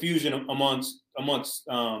less confusion amongst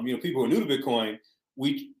people who are new to Bitcoin,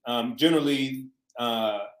 we generally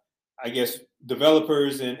I guess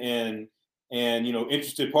developers and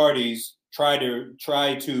interested parties try to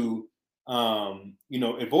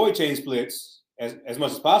avoid chain splits as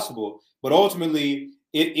much as possible. But ultimately,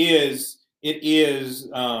 it is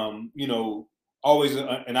always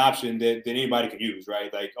an option that anybody can use,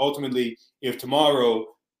 right? Like, ultimately, if tomorrow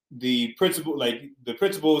the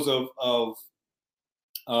principles of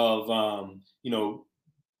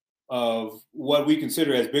what we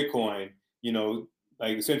consider as Bitcoin,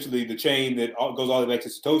 like essentially the chain that goes all the way back to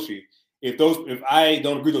Satoshi. If I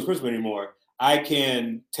don't agree with those principles anymore, I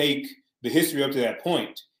can take the history up to that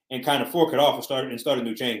point and kind of fork it off and start a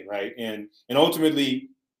new chain, right? And ultimately,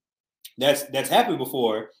 that's happened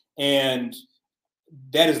before, and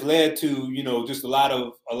that has led to just a lot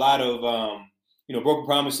of broken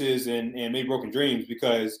promises and maybe broken dreams,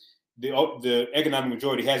 because the economic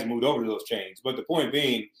majority hasn't moved over to those chains. But the point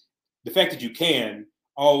being, the fact that you can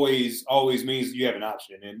always means you have an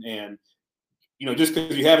option, and just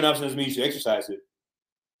because you have an option doesn't mean you should exercise it.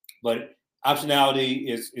 But optionality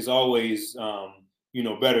is always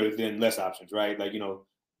better than less options, right? Like,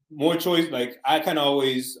 more choice. Like, I kind of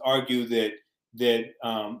always argue that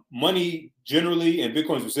money generally and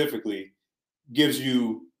Bitcoin specifically gives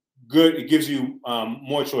you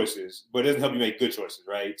more choices, but it doesn't help you make good choices,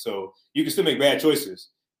 right? So you can still make bad choices,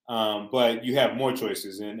 but you have more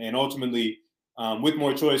choices, and ultimately, with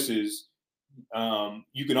more choices,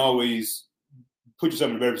 you can always put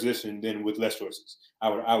yourself in a better position than with less choices.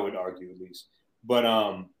 I would argue, at least. But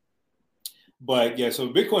yeah. So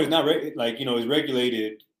Bitcoin is not is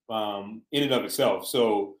regulated in and of itself.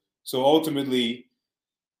 So ultimately,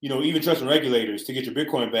 even trusting regulators to get your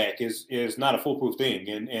Bitcoin back is not a foolproof thing.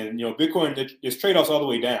 And Bitcoin, there's trade-offs all the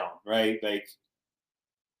way down, right? Like,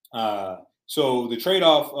 so the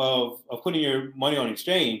trade-off of putting your money on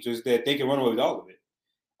exchange is that they can run away with all of it.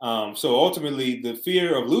 So ultimately, the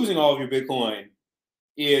fear of losing all of your Bitcoin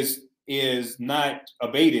is not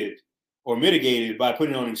abated or mitigated by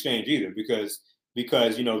putting it on exchange either, because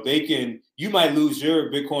you might lose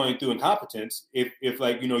your Bitcoin through incompetence if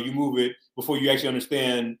you move it before you actually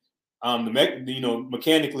understand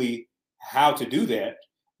mechanically how to do that.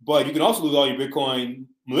 But you can also lose all your Bitcoin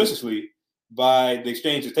maliciously by the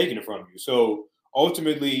exchange that's taking it from you. So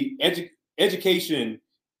ultimately, education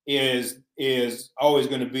is always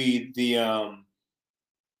going to be the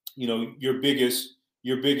your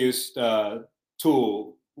biggest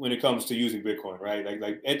tool when it comes to using Bitcoin, right?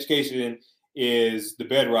 Like education is the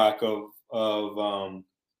bedrock of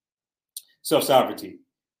self sovereignty,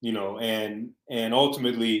 and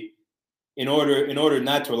ultimately, in order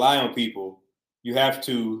not to rely on people, you have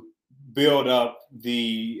to build up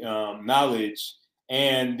the knowledge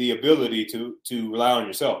and the ability to rely on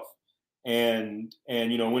yourself. And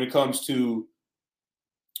when it comes to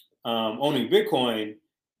owning Bitcoin,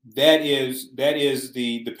 that is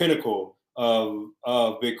the pinnacle of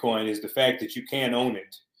Bitcoin, is the fact that you can own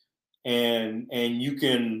it, and you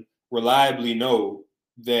can reliably know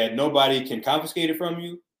that nobody can confiscate it from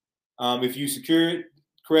you if you secure it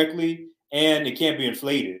correctly, and it can't be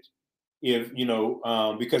inflated if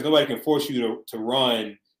because nobody can force you to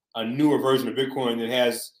run a newer version of Bitcoin that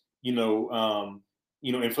has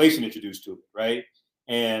inflation introduced to it, right?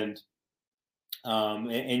 And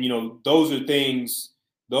those are things,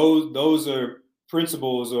 those are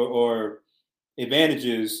principles or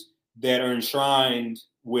advantages that are enshrined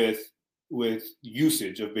with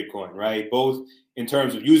usage of Bitcoin, right? Both in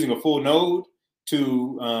terms of using a full node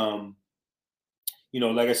to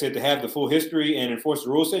like I said, to have the full history and enforce the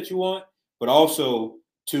rules that you want, but also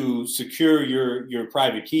to secure your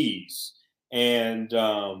private keys and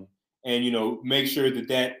make sure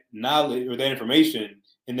that knowledge or that information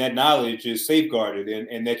and that knowledge is safeguarded,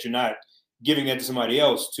 and that you're not giving that to somebody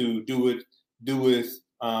else to do with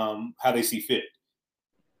how they see fit.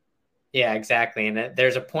 Yeah, exactly. And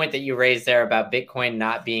there's a point that you raised there about Bitcoin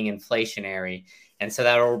not being inflationary. And so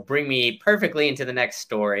that will bring me perfectly into the next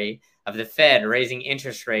story of the Fed raising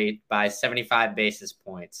interest rate by 75 basis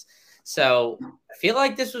points. So I feel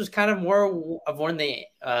like this was kind of more of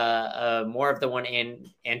the one in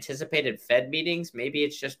anticipated Fed meetings. Maybe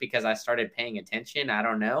it's just because I started paying attention. I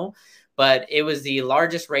don't know. But it was the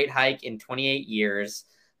largest rate hike in 28 years.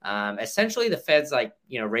 Essentially, the Fed's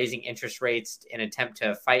raising interest rates in an attempt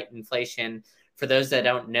to fight inflation. For those that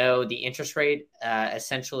don't know, the interest rate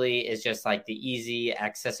essentially is just like the easy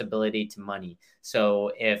accessibility to money.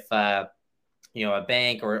 So if a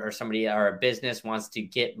bank or somebody or a business wants to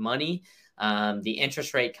get money, the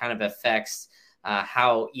interest rate kind of affects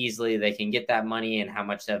how easily they can get that money and how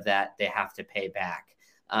much of that they have to pay back.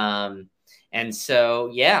 And so,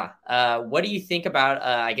 what do you think about,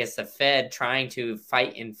 I guess, the Fed trying to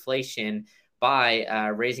fight inflation by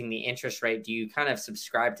raising the interest rate? Do you kind of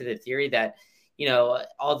subscribe to the theory that,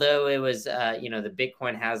 although it was, the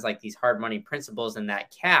Bitcoin has like these hard money principles and that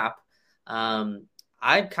cap,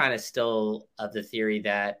 I'm kind of still of the theory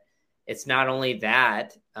that it's not only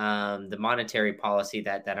that the monetary policy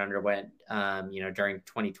that underwent, during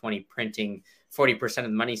 2020, printing 40% of the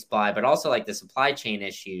money supply, but also like the supply chain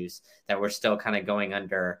issues that we're still kind of going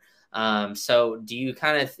under. So do you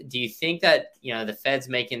think that, the Fed's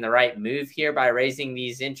making the right move here by raising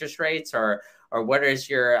these interest rates, or what is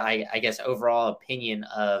your, I guess, overall opinion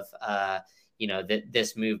of,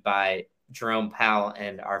 this move by Jerome Powell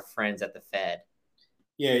and our friends at the Fed?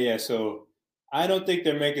 Yeah. So I don't think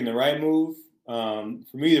they're making the right move. For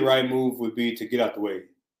me, the right move would be to get out the way,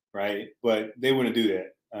 right? But they wouldn't do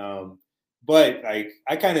that. But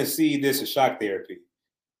I kind of see this as shock therapy,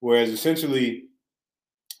 whereas essentially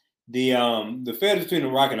the Fed is between a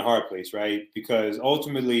rock and a hard place, right? Because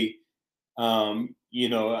ultimately, I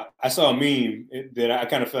saw a meme that I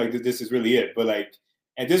kind of feel like this is really it. But like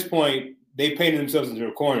at this point, they painted themselves into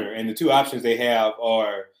a corner, and the two options they have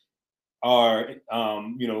are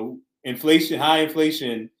inflation, high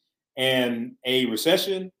inflation, and a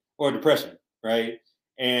recession or depression, right?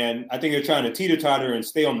 And I think they're trying to teeter-totter and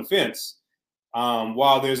stay on the fence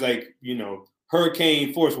while there's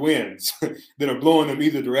hurricane force winds that are blowing them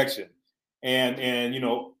either direction, and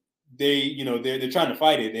they're trying to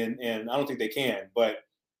fight it, and I don't think they can. But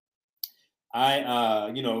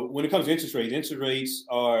when it comes to interest rates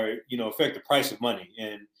are affect the price of money,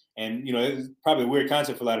 and it's probably a weird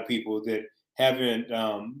concept for a lot of people that haven't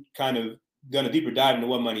kind of done a deeper dive into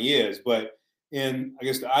what money is. But in, I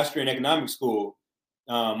guess, the Austrian economic school,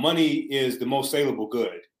 money is the most saleable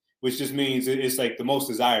good, which just means it's like the most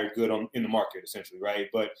desired good in the market, essentially, right?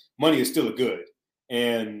 But money is still a good,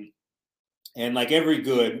 and like every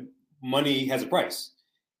good, money has a price,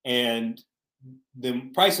 and the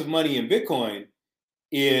price of money in Bitcoin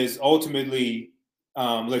is ultimately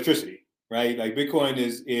electricity, right? Like Bitcoin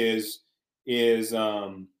is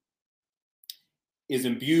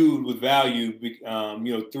imbued with value,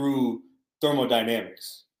 through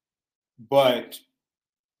thermodynamics,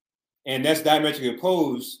 and that's diametrically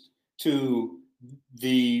opposed to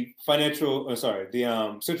the central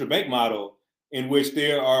bank model, in which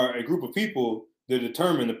there are a group of people that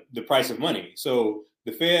determine the price of money. So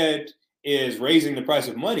the Fed is raising the price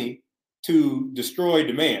of money to destroy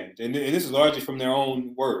demand. And this is largely from their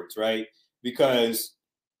own words, right? Because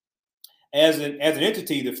as an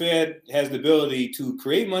entity, the Fed has the ability to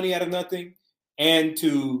create money out of nothing and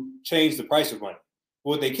to change the price of money.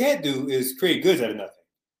 What they can't do is create goods out of nothing,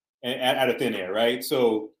 out of thin air, right?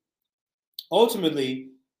 So ultimately,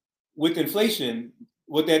 with inflation,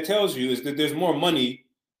 what that tells you is that there's more money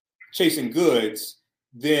chasing goods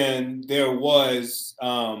than there was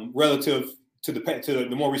relative to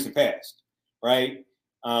the more recent past, right?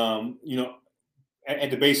 At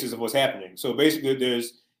the basis of what's happening. So basically,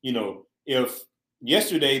 there's, if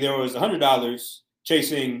yesterday there was $100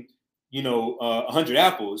 chasing, 100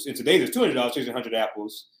 apples, and today there's $200 chasing 100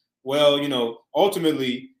 apples. Well,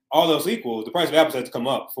 ultimately, all else equal, the price of apples has to come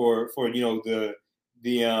up for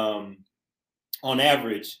the on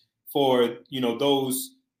average for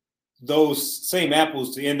those same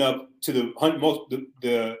apples to end up to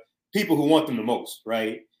the people who want them the most,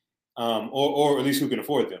 right? Or at least who can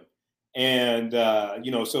afford them. And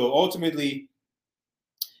so ultimately,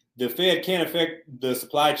 the Fed can't affect the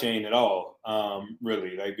supply chain at all,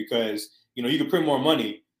 really, like, because you can print more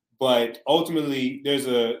money, but ultimately there's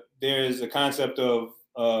a concept of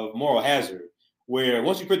moral hazard where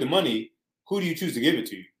once you print the money, who do you choose to give it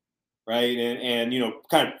to, right? And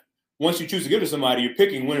kind of once you choose to give it to somebody, you're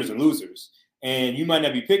picking winners and losers, and you might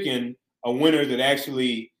not be picking a winner that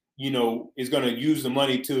actually is going to use the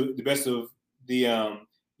money to the best of the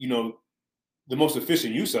the most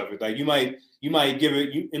efficient use of it. Like you might give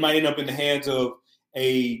it, it might end up in the hands of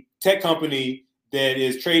a tech company that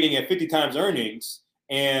is trading at 50 times earnings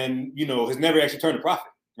and has never actually turned a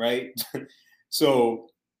profit, right? so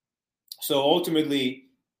ultimately,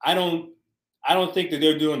 I don't think that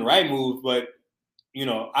they're doing the right move, but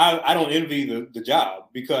I don't envy the job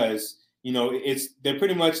because they're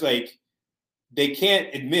pretty much like they can't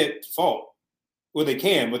admit fault. Well, they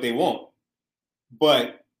can, but they won't.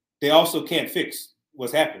 But they also can't fix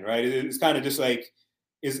what's happened, right? It's kind of just like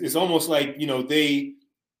it's almost like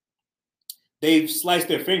they've sliced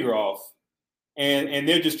their finger off, and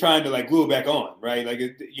they're just trying to like glue it back on, right? Like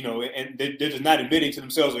and they're just not admitting to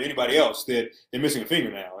themselves or anybody else that they're missing a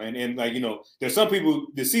finger now, and like there's some people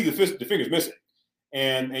that see the finger's missing,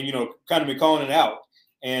 and kind of be calling it out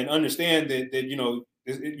and understand that you're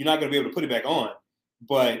not going to be able to put it back on,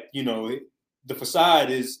 but the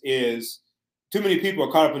facade is too many people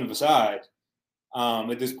are caught up in the facade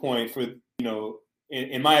at this point for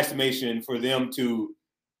in my estimation for them to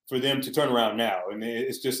turn around now, and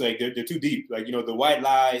it's just like they're too deep. Like the white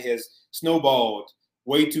lie has snowballed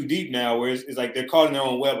way too deep now, where it's like they're caught in their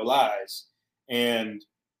own web of lies, and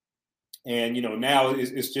now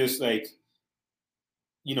it's just like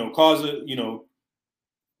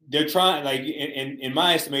they're trying, like in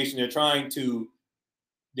my estimation, they're trying to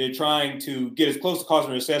get as close to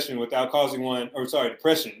causing a recession without causing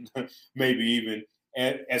depression, maybe even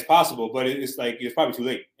as possible. But it's like it's probably too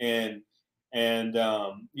late. And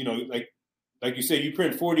like you said, you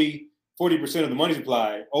print 40% of the money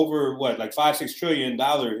supply over like $5-6 trillion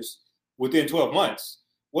within 12 months.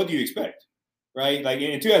 What do you expect, right? Like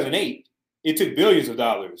in 2008, it took billions of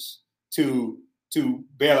dollars to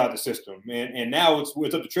bail out the system, and now it's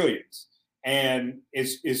up to trillions. And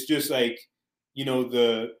it's just like I'm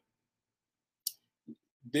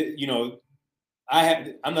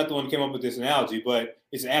not the one who came up with this analogy, but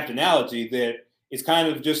it's an apt analogy that it's kind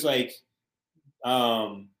of just like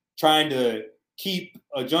trying to keep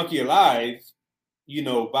a junkie alive,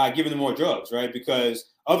 by giving them more drugs, right?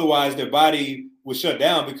 Because otherwise their body was shut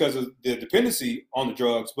down because of the dependency on the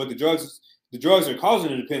drugs, but the drugs are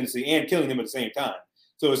causing the dependency and killing them at the same time.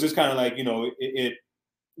 So it's just kind of like, it's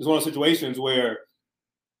one of those situations where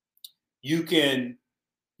you can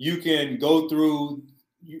go through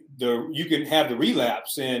you can have the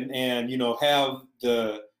relapse and have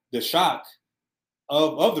the shock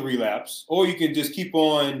of the relapse, or you can just keep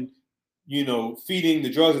on feeding the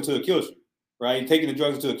drugs until it kills you, right? Taking the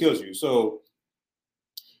drugs until it kills you. So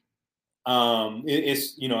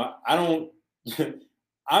it's I don't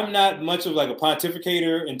I'm not much of like a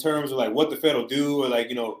pontificator in terms of like what the Fed will do or like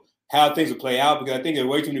how things will play out, because I think there are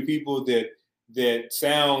way too many people that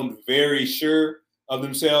sound very sure of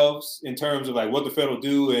themselves in terms of like what the Fed will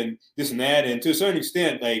do and this and that, and to a certain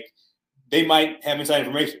extent, like they might have inside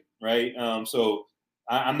information, right? So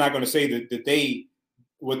I'm not going to say that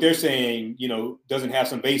what they're saying, doesn't have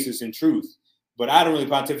some basis in truth, but I don't really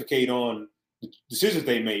pontificate on the decisions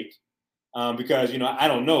they make because I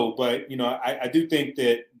don't know, but I do think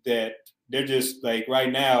that they're just like right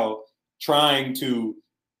now trying to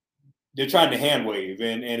hand wave,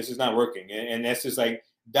 and it's just not working, and that's just like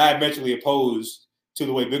diametrically opposed to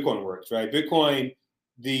the way Bitcoin works, right? Bitcoin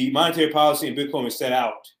the monetary policy in Bitcoin was set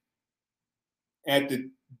out at the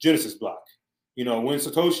Genesis block. When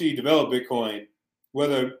Satoshi developed Bitcoin,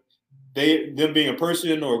 whether them being a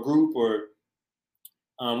person or a group or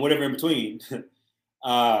whatever in between,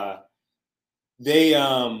 they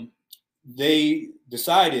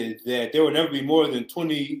decided that there would never be more than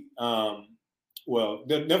 21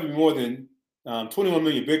 million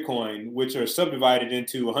Bitcoin, which are subdivided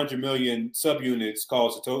into 100 million subunits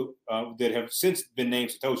called that have since been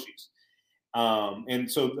named Satoshis. And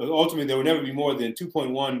so ultimately, there will never be more than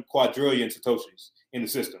 2.1 quadrillion Satoshis in the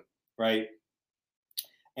system, right?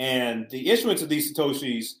 And the issuance of these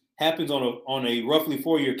Satoshis happens on a roughly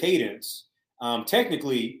 4-year cadence.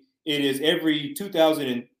 Technically, it is every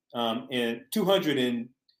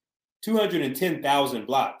 210,000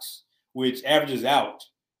 blocks, which averages out,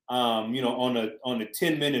 on a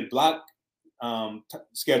 10-minute block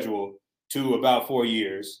schedule to about 4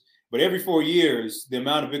 years. But every 4 years, the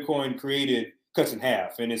amount of Bitcoin created cuts in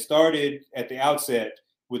half. And it started at the outset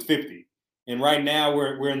with 50. And right now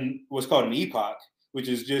we're in what's called an epoch, which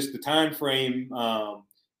is just the time frame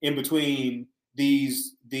in between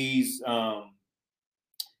these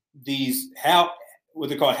what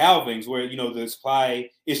they call halvings, where the supply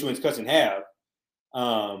issuance cuts in half.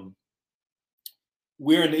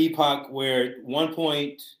 We're in the epoch where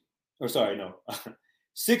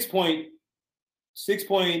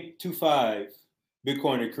 6.25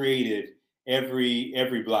 Bitcoin are created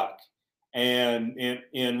every block, and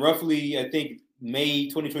in roughly, I think, May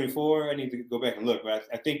 2024. I need to go back and look, but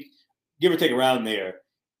I think, give or take, around there,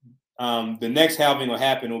 the next halving will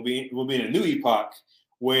happen. Will be in a new epoch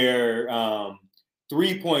where 3.12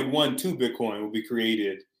 Bitcoin will be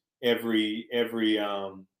created every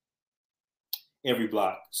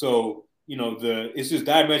block. So it's just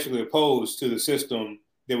diametrically opposed to the system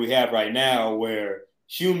that we have right now, where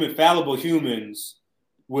fallible humans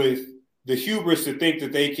with the hubris to think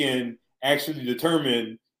that they can actually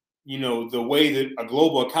determine, the way that a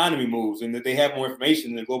global economy moves, and that they have more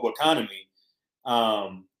information than the global economy,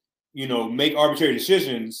 make arbitrary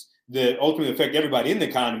decisions that ultimately affect everybody in the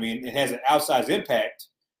economy and has an outsized impact.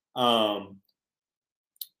 Bitcoin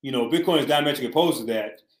is diametrically opposed to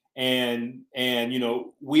that. And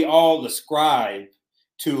we all ascribe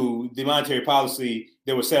to the monetary policy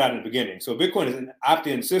that was set out in the beginning. So Bitcoin is an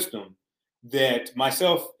opt-in system that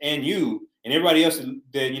myself and you and everybody else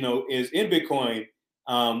that is in Bitcoin,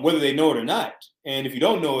 whether they know it or not. And if you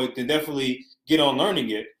don't know it, then definitely get on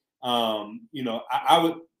learning it. I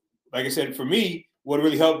would, like I said, for me, what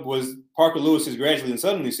really helped was Parker Lewis's Gradually and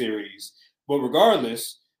Suddenly series. But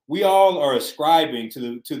regardless, we all are ascribing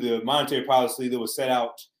to the monetary policy that was set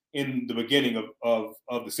out in the beginning of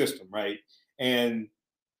the system, right? And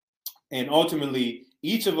ultimately,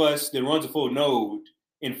 each of us that runs a full node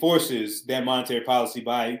enforces that monetary policy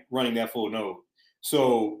by running that full node.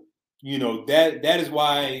 So, that is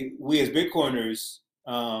why we as Bitcoiners,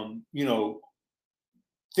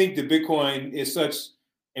 think that Bitcoin is such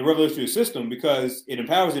a revolutionary system, because it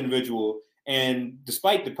empowers the individual. And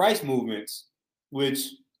despite the price movements, which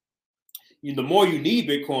the more you need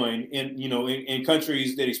Bitcoin in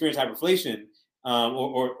countries that experience hyperinflation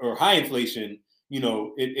or high inflation,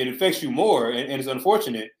 it affects you more, and it's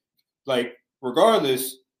unfortunate. Like,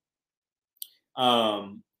 regardless,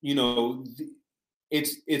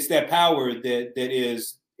 it's that power that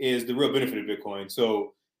is the real benefit of Bitcoin.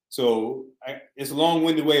 So it's a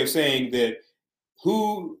long-winded way of saying that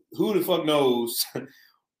who the fuck knows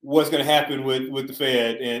what's going to happen with the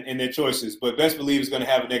Fed and their choices, but best believe it's going to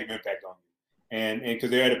have a negative impact on you. And because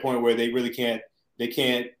they're at a point where they really can't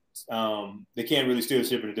really steer the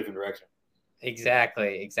ship in a different direction.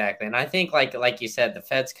 Exactly. And I think, like you said, the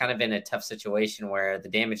Fed's kind of in a tough situation where the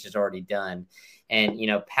damage is already done. And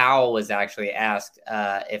Powell was actually asked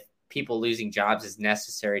if people losing jobs is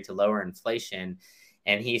necessary to lower inflation,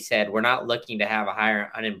 and he said, "We're not looking to have a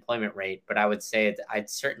higher unemployment rate, but I would say I'd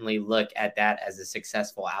certainly look at that as a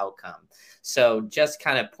successful outcome." So just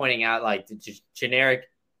kind of pointing out, like, the generic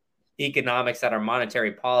economics that our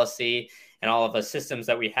monetary policy and all of the systems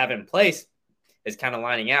that we have in place is kind of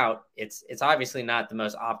lining out. It's obviously not the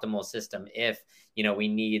most optimal system if we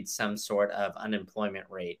need some sort of unemployment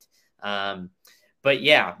rate. But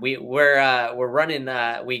yeah, we're running.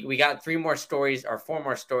 We got 4 more stories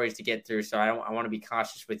to get through. So I want to be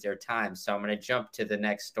cautious with your time. So I'm going to jump to the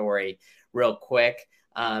next story real quick,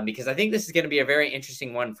 because I think this is going to be a very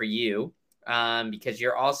interesting one for you, because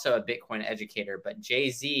you're also a Bitcoin educator. But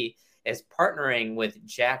Jay-Z is partnering with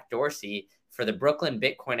Jack Dorsey for the Brooklyn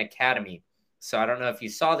Bitcoin Academy. So I don't know if you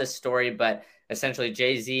saw this story, but essentially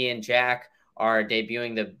Jay-Z and Jack are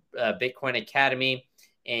debuting the Bitcoin Academy.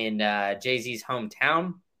 in Jay-Z's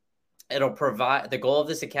hometown. The goal of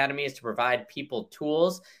this academy is to provide people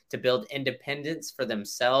tools to build independence for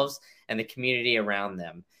themselves and the community around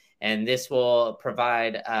them. And this will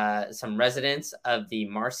provide some residents of the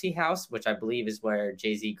Marcy House, which I believe is where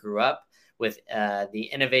Jay-Z grew up, with the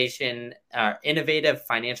innovative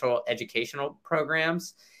financial educational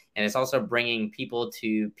programs. And it's also bringing people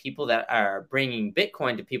that are bringing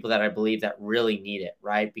Bitcoin to people that I believe that really need it,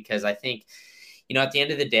 right? Because I think, at the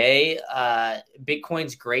end of the day,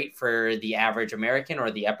 Bitcoin's great for the average American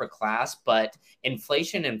or the upper class, but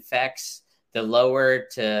inflation affects the lower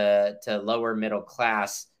to lower middle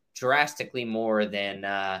class drastically more than,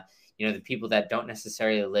 the people that don't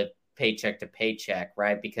necessarily live paycheck to paycheck,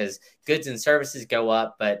 right? Because goods and services go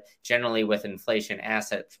up, but generally with inflation,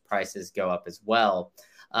 asset prices go up as well.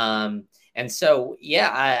 And so,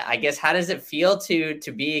 I guess, how does it feel to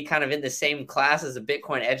be kind of in the same class as a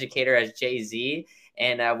Bitcoin educator as Jay-Z?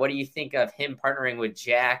 And what do you think of him partnering with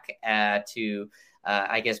Jack to,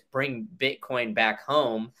 I guess, bring Bitcoin back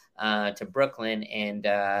home to Brooklyn and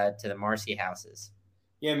to the Marcy houses?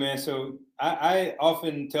 Yeah, man. So I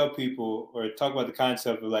often tell people or talk about the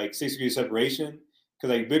concept of like 6 degree separation,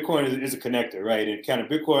 because like Bitcoin is a connector, right? And kind of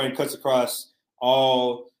Bitcoin cuts across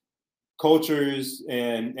all cultures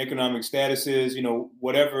and economic statuses,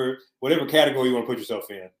 whatever category you want to put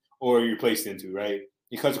yourself in or you're placed into, right?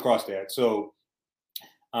 It cuts across that. So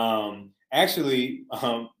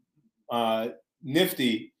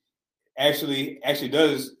Nifty actually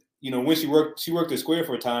does, when she worked at Square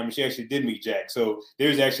for a time, and she actually did meet Jack. So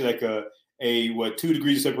there's actually like a 2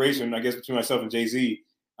 degrees of separation, I guess, between myself and Jay-Z,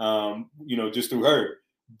 just through her.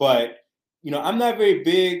 But I'm not very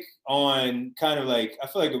big on kind of like, I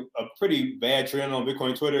feel like a pretty bad trend on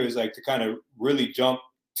Bitcoin Twitter is like to kind of really jump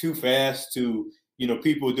too fast to,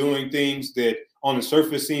 people doing things that on the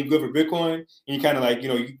surface seem good for Bitcoin. And you kind of like, you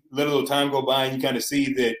let a little time go by and you kind of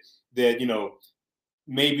see that,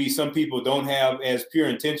 maybe some people don't have as pure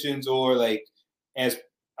intentions or like as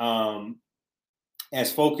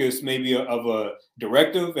focused maybe of a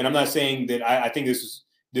directive. And I'm not saying that I think this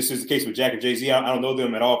is the case with Jack and Jay-Z. I don't know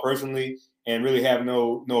them at all personally and really have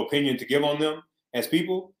no opinion to give on them as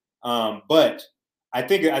people. But I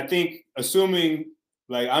think assuming,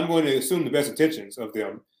 like, I'm going to assume the best intentions of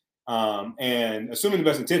them, and assuming the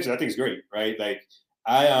best intentions, I think is great, right? Like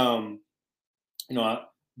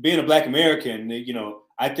being a Black American,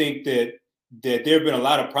 I think that there have been a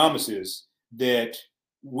lot of promises that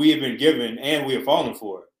we have been given and we have fallen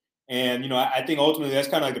for. And, I think ultimately that's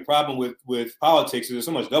kind of like the problem with politics is there's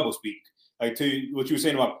so much doublespeak. Like to what you were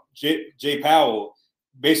saying about Jay Powell,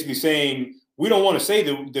 basically saying we don't want to say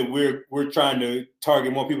that we're trying to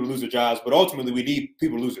target more people to lose their jobs, but ultimately we need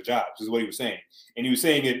people to lose their jobs, is what he was saying. And he was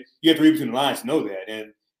saying that you have to read between the lines to know that.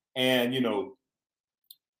 And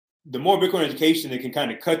the more Bitcoin education that can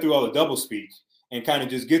kind of cut through all the doublespeak and kind of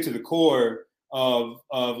just get to the core of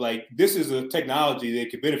like, this is a technology that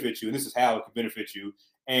could benefit you, and this is how it could benefit you.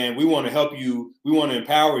 And we want to help you. We want to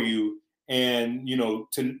empower you, and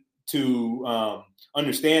to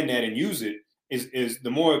understand that and use it is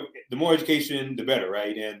the more education, the better,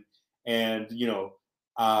 right? And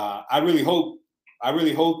I really hope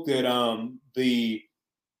that the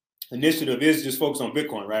initiative is just focused on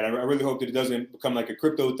Bitcoin, right? I really hope that it doesn't become like a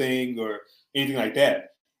crypto thing or anything like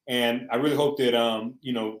that. And I really hope that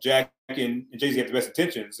Jack and Jay-Z have the best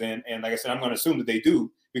intentions. And like I said, I'm going to assume that they do,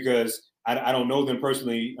 because I don't know them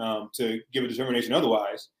personally to give a determination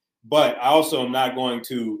otherwise. But I also am not going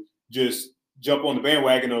to just jump on the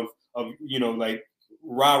bandwagon of like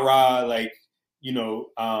rah, like you're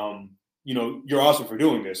awesome for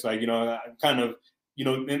doing this. Like, kind of,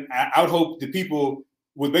 and I would hope the people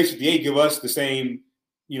with Base 58 give us the same,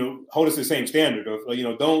 hold us to the same standard of,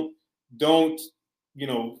 don't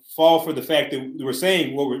fall for the fact that we're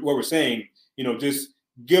saying what we're saying. Just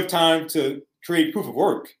give time to create proof of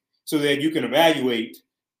work so that you can evaluate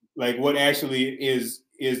like what actually is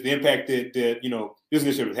the impact that this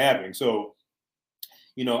initiative is having. So,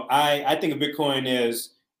 I think of Bitcoin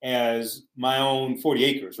as my own 40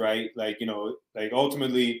 acres, right? Like, like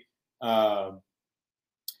ultimately, the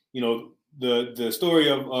story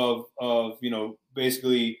of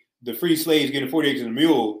basically the free slaves getting 40 acres and a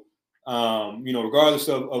mule, regardless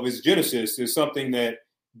of its genesis, is something that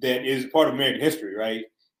is part of American history, right?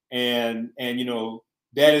 And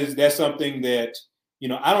that's something that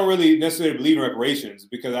I don't really necessarily believe in reparations,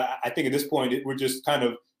 because I think at this point we're just kind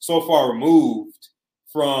of so far removed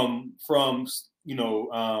from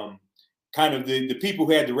kind of the people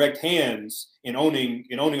who had direct hands in owning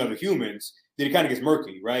other humans, that it kind of gets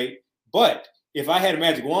murky, right? But if I had a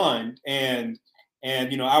magic wand and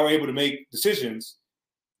I were able to make decisions,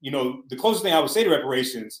 the closest thing I would say to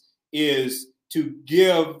reparations is to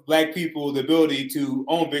give Black people the ability to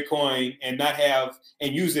own Bitcoin and not have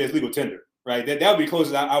and use it as legal tender, right? That would be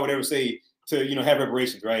closest I would ever say to have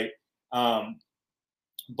reparations, right?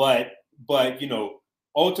 But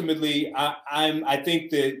ultimately, I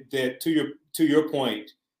think that to your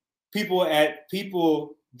point,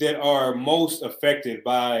 people that are most affected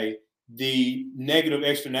by the negative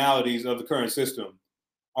externalities of the current system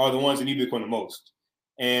are the ones that need Bitcoin the most.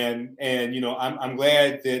 And I'm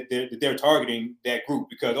glad that they're targeting that group,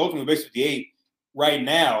 because ultimately Base 58 right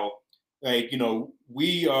now, like,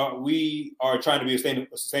 we are trying to be a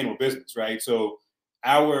sustainable business, right? So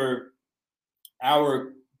our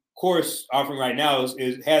course offering right now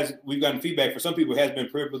we've gotten feedback for some people has been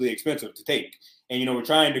prohibitively expensive to take, and we're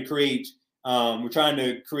trying to create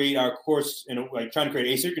our course and trying to create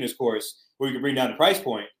an asynchronous course where we can bring down the price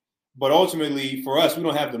point. But ultimately, for us, we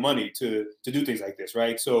don't have the money to do things like this,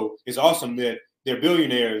 right? So it's awesome that they're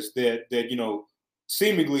billionaires that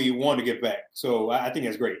seemingly want to give back. So I think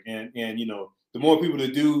that's great, and the more people to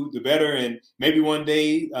do, the better. And maybe one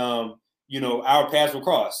day, our paths will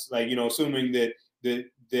cross. Like, assuming that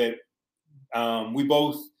we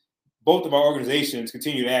both of our organizations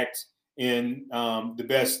continue to act in the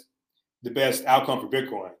best outcome for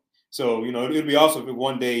Bitcoin. So it'll be awesome if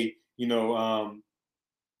one day,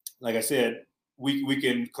 like I said, we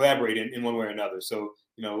can collaborate in one way or another. So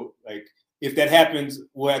like, if that happens,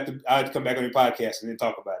 I have to come back on your podcast and then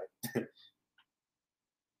talk about it.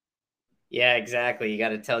 Yeah, exactly. You got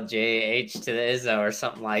to tell JH to the Izzo or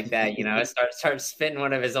something like that. Start spitting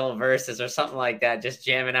one of his old verses or something like that. Just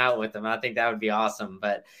jamming out with him. I think that would be awesome.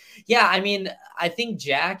 But yeah, I mean, I think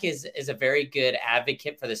Jack is a very good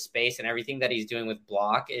advocate for the space, and everything that he's doing with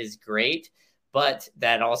Block is great. But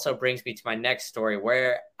that also brings me to my next story,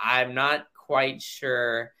 where I'm not quite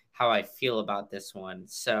sure how I feel about this one.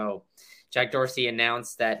 So Jack Dorsey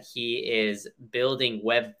announced that he is building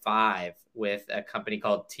Web 5 with a company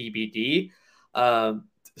called TBD.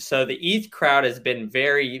 So the ETH crowd has been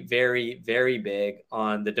very, very, very big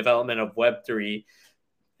on the development of Web 3.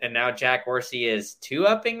 And now Jack Dorsey is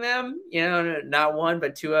two-upping them, not one,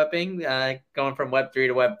 but two-upping, going from Web 3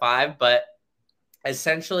 to Web 5. But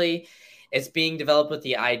essentially, it's being developed with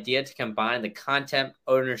the idea to combine the content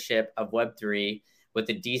ownership of Web 3 with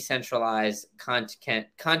the decentralized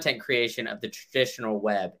content creation of the traditional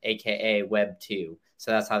web, aka Web 2.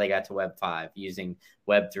 So that's how they got to Web 5, using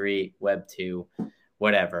Web 3, Web 2,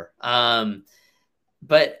 whatever.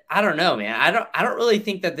 But I don't know, man. I don't really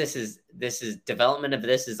think that this is development of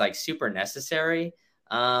this is like super necessary.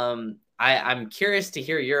 I'm curious to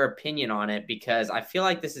hear your opinion on it, because I feel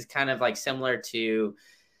like this is kind of like similar to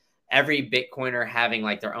every Bitcoiner having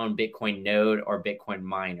like their own Bitcoin node or Bitcoin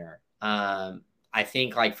miner. I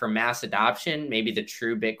think like for mass adoption, maybe the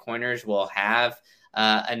true Bitcoiners will have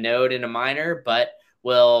a node and a miner, but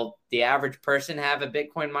will the average person have a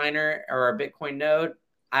Bitcoin miner or a Bitcoin node?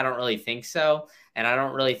 I don't really think so. And I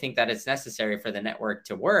don't really think that it's necessary for the network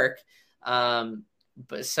to work.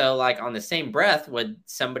 But so like on the same breath, would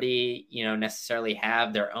somebody, necessarily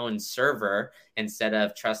have their own server instead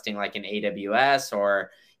of trusting like an AWS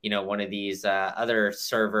or, one of these other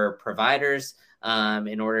server providers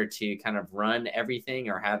in order to kind of run everything,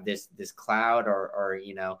 or have this cloud or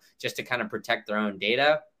just to kind of protect their own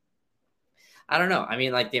data? I don't know. I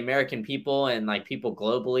mean, like the American people and like people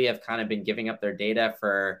globally have kind of been giving up their data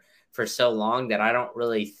for so long that I don't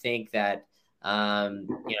really think that,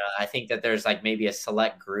 I think that there's like maybe a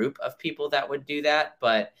select group of people that would do that,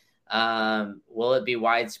 but will it be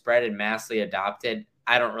widespread and massively adopted?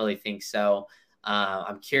 I don't really think so.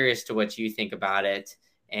 I'm curious to what you think about it.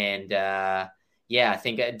 And yeah,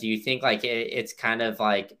 do you think like it's kind of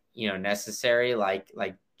like, necessary, like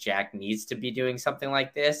Jack needs to be doing something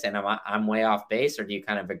like this, and I'm way off base, or do you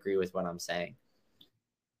kind of agree with what I'm saying?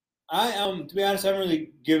 To be honest, I haven't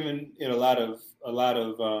really given it a lot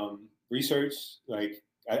of research. Like,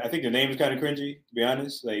 I think the name is kind of cringy, to be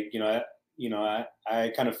honest. Like,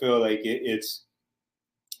 I kind of feel like it's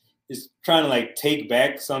trying to like take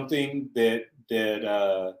back something that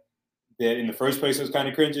in the first place was kind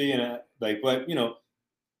of cringy, and but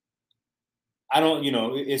I don't,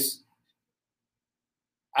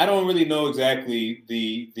 I don't really know exactly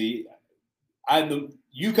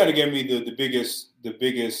you kind of gave me the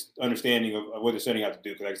biggest understanding of what they're setting out to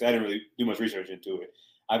do, because like I said, I didn't really do much research into it.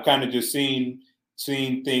 I've kind of just seen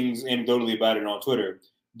things anecdotally about it on Twitter,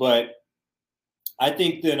 but I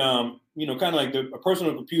think that kind of like a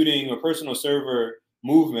personal computing or personal server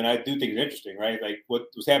movement, I do think is interesting, right? Like what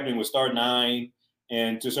was happening with Start9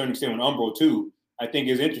 and to a certain extent with Umbro too, I think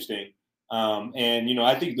is interesting. And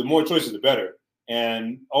I think the more choices, the better.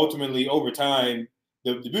 And ultimately, over time,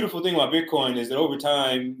 the beautiful thing about Bitcoin is that over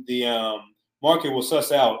time, the market will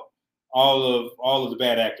suss out all of the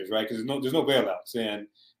bad actors, right? Because there's no bailouts, and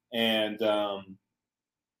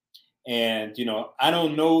I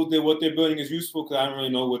don't know that what they're building is useful because I don't really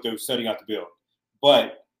know what they're setting out to build.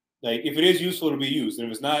 But like, if it is useful, it'll be used, and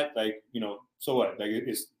if it's not, like, so what? Like,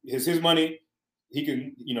 it's his money. He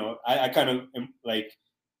can, I kind of like,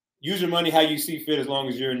 use your money how you see fit as long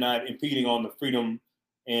as you're not impeding on the freedom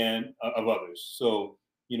and of others. So,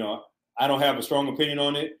 I don't have a strong opinion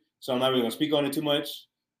on it, so I'm not really going to speak on it too much.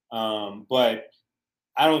 But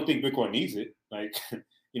I don't think Bitcoin needs it. Like,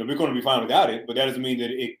 Bitcoin will be fine without it, but that doesn't mean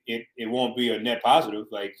that it won't be a net positive.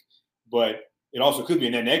 Like, but it also could be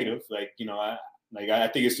a net negative. Like, I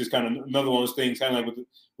think it's just kind of another one of those things, kind of like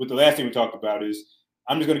with the last thing we talked about, is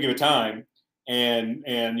I'm just going to give it time and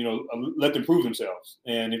let them prove themselves.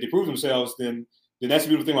 And if they prove themselves, then that's the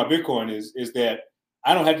beautiful thing about Bitcoin is that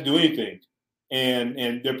I don't have to do anything.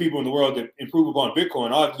 And there are people in the world that improve upon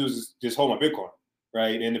Bitcoin. All I have to do is just hold my Bitcoin,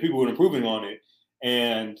 right? And the people who are improving on it,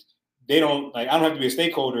 and they don't, like, I don't have to be a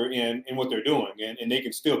stakeholder in what they're doing, and they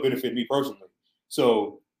can still benefit me personally.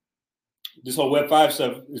 So this whole Web5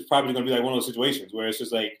 stuff is probably going to be like one of those situations where it's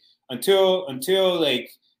just like, until like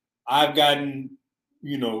I've gotten,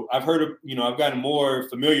 I've heard of, I've gotten more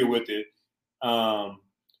familiar with it. I'm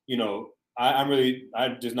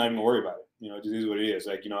just not even gonna worry about it. It just is what it is.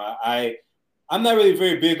 Like, I'm not really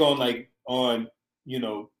very big on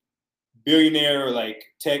billionaire or like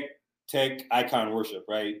tech icon worship,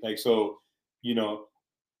 right? Like, so,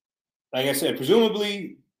 like I said,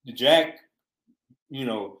 presumably Jack,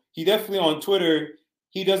 he definitely on Twitter,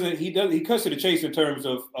 he cuts to the chase in terms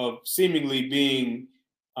of seemingly being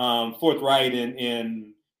forthright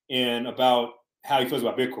in about how he feels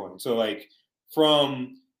about Bitcoin. So, like,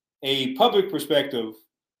 from a public perspective,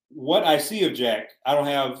 what I see of Jack, I don't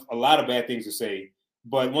have a lot of bad things to say.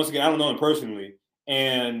 But once again, I don't know him personally.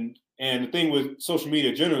 And the thing with social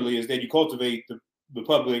media generally is that you cultivate the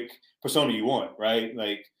public persona you want, right?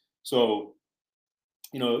 Like, so,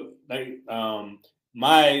 like,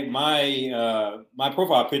 my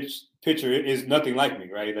profile picture is nothing like me,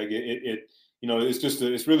 right? Like,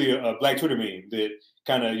 it's really a Black Twitter meme that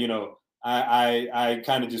kind of, I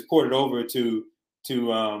kind of just ported over to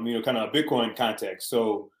kind of a Bitcoin context.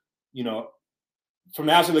 So, from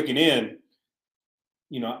the outside looking in,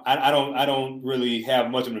 I don't really have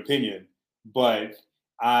much of an opinion, but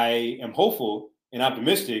I am hopeful and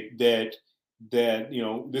optimistic that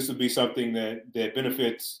this would be something that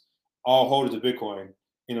benefits all holders of Bitcoin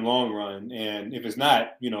in the long run. And if it's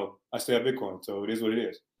not, I still have Bitcoin, so it is what it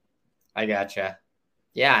is. I gotcha.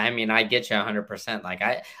 Yeah, I mean, I get you 100%. Like,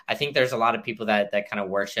 I think there's a lot of people that kind of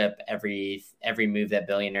worship every move that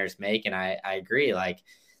billionaires make, and I agree. Like,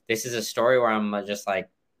 this is a story where I'm just like,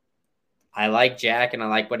 I like Jack and I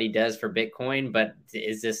like what he does for Bitcoin, but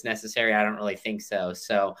is this necessary? I don't really think so.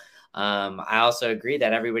 So I also agree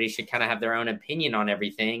that everybody should kind of have their own opinion on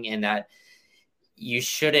everything, and that you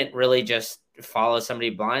shouldn't really just follow somebody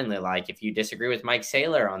blindly. Like, if you disagree with Mike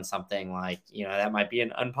Saylor on something, like, that might be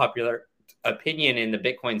an unpopular opinion in the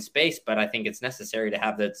Bitcoin space, but I think it's necessary to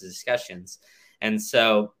have those discussions. And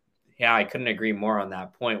so, yeah, I couldn't agree more on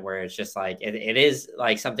that point, where it's just like, it is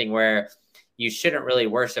like something where you shouldn't really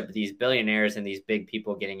worship these billionaires and these big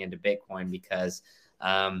people getting into Bitcoin, because,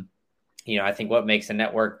 I think what makes a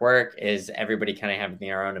network work is everybody kind of having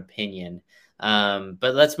their own opinion.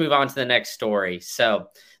 But let's move on to the next story. So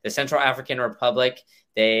the Central African Republic,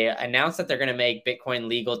 they announced that they're going to make Bitcoin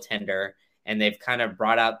legal tender, and they've kind of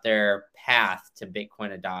brought out their path to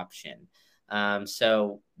Bitcoin adoption.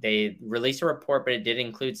 So they released a report, but it did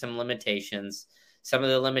include some limitations. Some of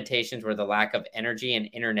the limitations were the lack of energy and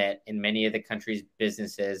internet in many of the country's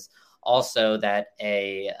businesses. Also, that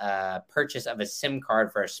a purchase of a SIM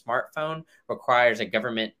card for a smartphone requires a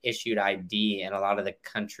government-issued ID, and a lot of the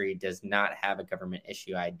country does not have a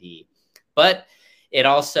government-issued ID. But it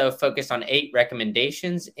also focused on 8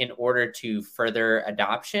 recommendations in order to further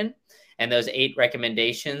adoption. And those 8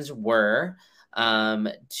 recommendations were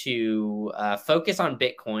to focus on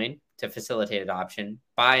Bitcoin to facilitate adoption,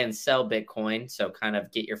 buy and sell Bitcoin, so kind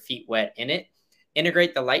of get your feet wet in it,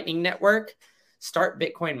 integrate the Lightning Network, start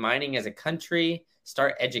Bitcoin mining as a country,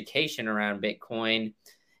 start education around Bitcoin,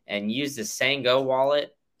 and use the Sango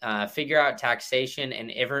wallet, figure out taxation,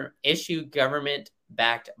 and issue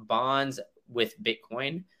government-backed bonds with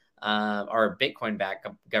Bitcoin, or Bitcoin-backed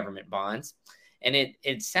government bonds. And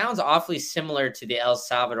it sounds awfully similar to the El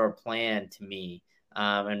Salvador plan to me,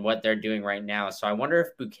 and what they're doing right now. So I wonder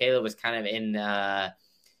if Bukele was kind of in, the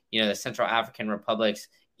Central African Republic's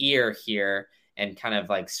ear here, and kind of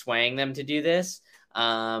like swaying them to do this.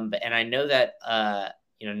 And I know that,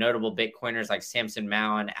 notable Bitcoiners like Samson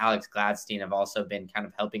Mow and Alex Gladstein have also been kind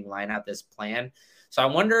of helping line out this plan. So I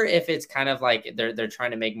wonder if it's kind of like they're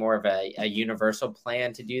trying to make more of a universal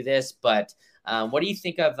plan to do this. But what do you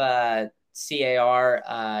think of CAR,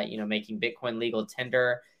 making Bitcoin legal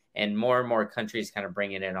tender and more countries kind of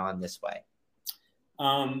bringing it on this way?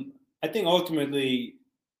 I think ultimately,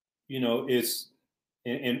 it's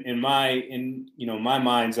in my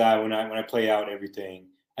mind's eye when I play out everything.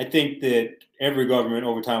 I think that every government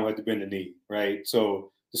over time will have to bend the knee, right?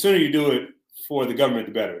 So the sooner you do it for the government,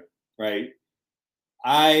 the better, right?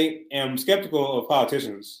 I am skeptical of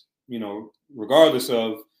politicians, regardless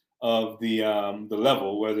of the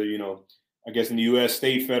level, whether I guess in the U.S.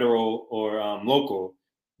 state, federal, or local.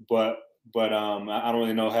 But I don't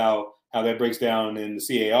really know how that breaks down in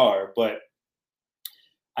the CAR. But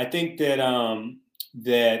I think that a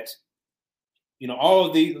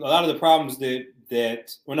lot of the problems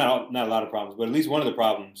not a lot of problems, but at least one of the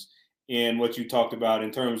problems in what you talked about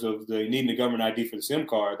in terms of the needing the government ID for the SIM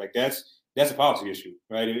card, like that's a policy issue,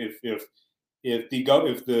 right? If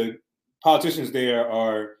the politicians there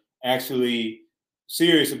are actually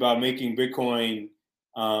serious about making Bitcoin,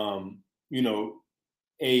 a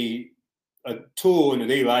tool in the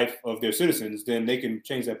daily life of their citizens, then they can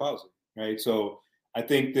change that policy, right? So I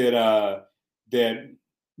think that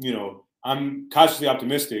I'm cautiously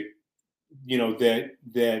optimistic,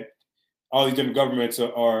 that all these different governments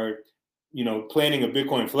are planting a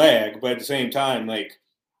Bitcoin flag, but at the same time, like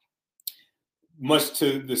much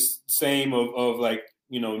to the same of like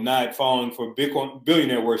not falling for Bitcoin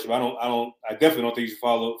billionaire worship. I definitely don't think you should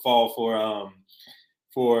fall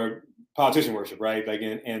for politician worship, right? Like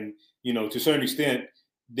and to a certain extent,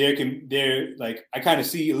 I kind of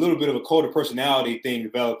see a little bit of a cult of personality thing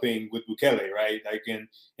developing with Bukele, right? Like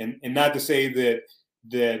and not to say that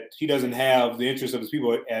he doesn't have the interests of his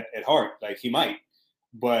people at heart, like he might,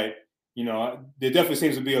 but there definitely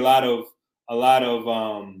seems to be a lot of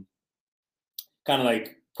kind of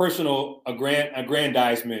like personal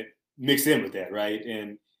aggrandizement mixed in with that, right?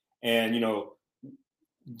 And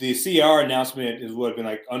the CR announcement is been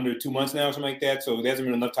like under 2 months now or something like that, so there hasn't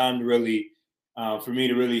been enough time to really for me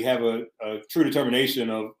to really have a true determination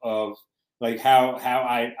of like how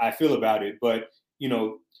I feel about it. But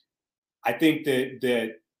I think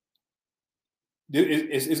that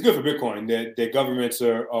it's good for Bitcoin that governments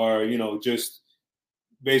are just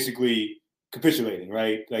basically capitulating,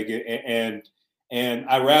 right? Like and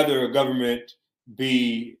I'd rather a government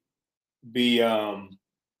be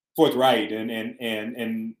forthright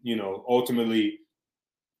and ultimately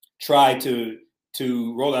try to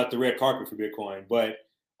roll out the red carpet for Bitcoin. But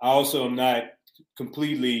I also am not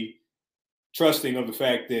completely trusting of the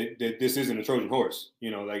fact that this isn't a Trojan horse,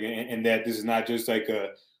 and that this is not just like a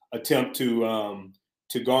attempt to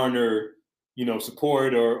garner,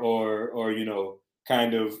 support or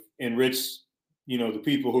kind of enrich, the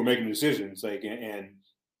people who are making the decisions. Like, and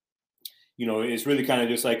it's really kind of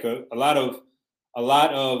just like a lot of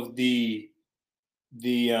the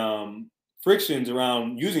frictions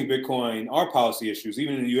around using Bitcoin are policy issues,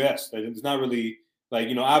 even in the U.S. Like, it's not really like,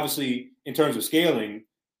 obviously in terms of scaling,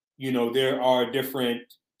 there are different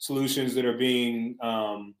solutions that are being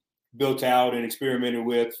built out and experimented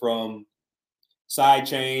with, from side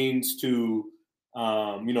chains to,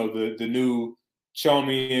 the new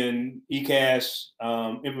Chaumian eCash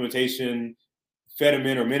implementation,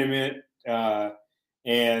 Fedimint or Minimint,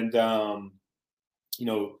 and the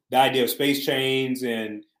idea of space chains,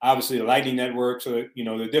 and obviously the Lightning Network. So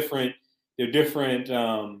the different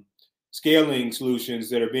scaling solutions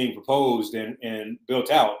that are being proposed and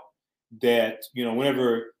built out, that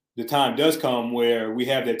whenever the time does come where we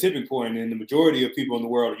have that tipping point and the majority of people in the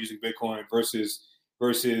world are using Bitcoin versus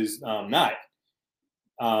not,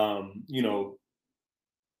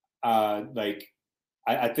 like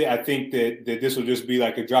I think that this will just be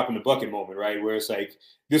like a drop in the bucket moment, right? Where it's like,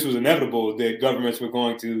 this was inevitable that governments were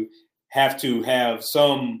going to have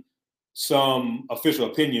some official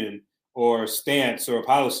opinion or stance or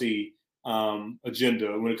policy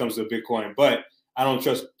agenda when it comes to Bitcoin. But I don't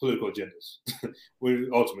trust political agendas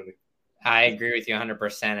ultimately. I agree with you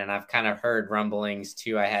 100%. And I've kind of heard rumblings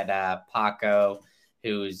too. I had Paco,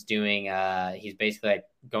 who's doing, he's basically like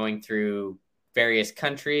going through various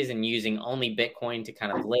countries and using only Bitcoin to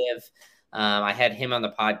kind of live. I had him on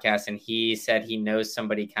the podcast, and he said he knows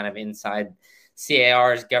somebody kind of inside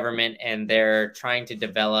CAR's government, and they're trying to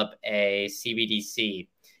develop a CBDC.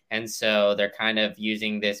 And so they're kind of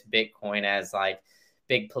using this Bitcoin as like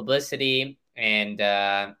big publicity. And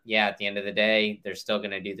yeah, at the end of the day, they're still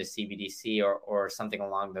going to do the CBDC or something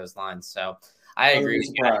along those lines. So I I would agree be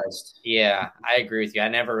with you. surprised. Yeah, I agree with you. I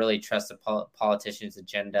never really trust the politician's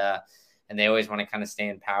agenda, and they always want to kind of stay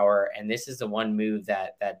in power. And this is the one move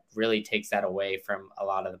that really takes that away from a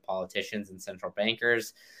lot of the politicians and central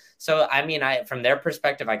bankers. So, I mean, I from their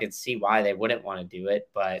perspective, I could see why they wouldn't want to do it,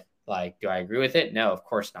 but like, do I agree with it? No, of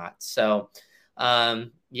course not. So,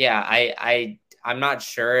 yeah, I'm not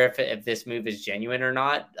sure if this move is genuine or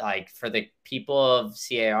not. Like for the people of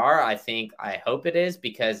CAR, I hope it is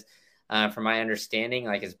because from my understanding,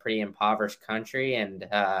 like it's a pretty impoverished country and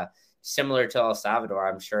similar to El Salvador,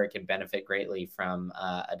 I'm sure it can benefit greatly from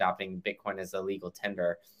adopting Bitcoin as a legal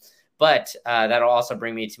tender. But that'll also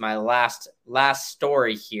bring me to my last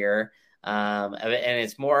story here. And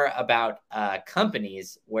it's more about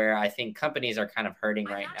companies where I think companies are kind of hurting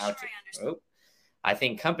right now. I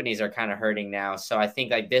think companies are kind of hurting now. So I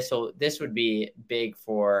think like this would be big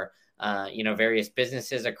for various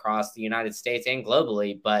businesses across the United States and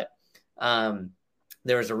globally. But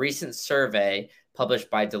there was a recent survey published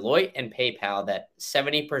by Deloitte and PayPal that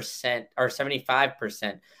 70% or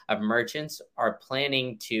 75% of merchants are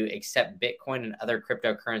planning to accept Bitcoin and other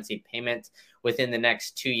cryptocurrency payments within the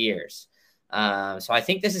next 2 years. So I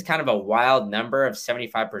think this is kind of a wild number of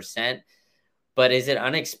 75%. But is it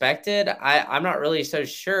unexpected? I'm not really so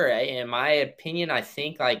sure. In my opinion, I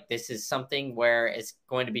think like this is something where it's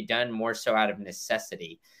going to be done more so out of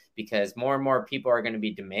necessity because more and more people are going to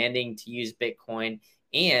be demanding to use Bitcoin.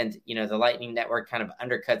 And, the Lightning Network kind of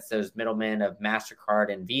undercuts those middlemen of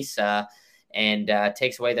MasterCard and Visa and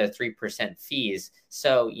takes away their 3% fees.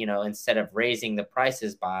 So, instead of raising the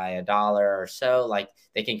prices by $1 or so, like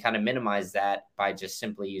they can kind of minimize that by just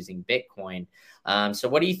simply using Bitcoin. So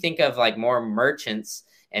what do you think of like more merchants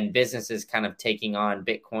and businesses kind of taking on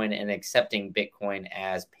Bitcoin and accepting Bitcoin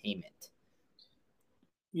as payment?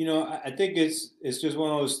 I think it's just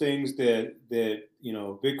one of those things that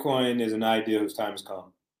Bitcoin is an idea whose time has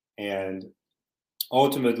come, and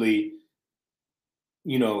ultimately,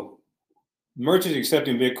 merchants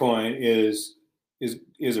accepting Bitcoin is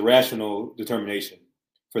a rational determination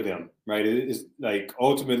for them, right? It's like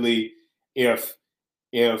ultimately, if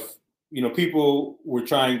people were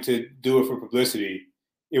trying to do it for publicity,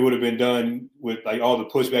 it would have been done with like all the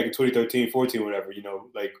pushback in 2013, 14, whatever,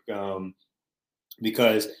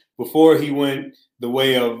 because before he went the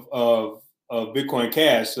way of Bitcoin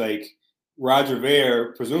Cash, like Roger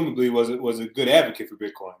Ver presumably was a good advocate for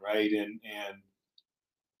Bitcoin, right?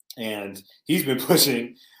 And he's been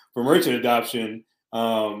pushing for merchant adoption,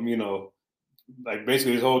 like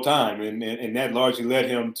basically his whole time, and that largely led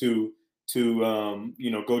him to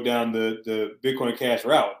go down the Bitcoin Cash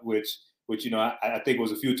route, which I think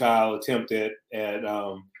was a futile attempt at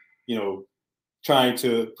trying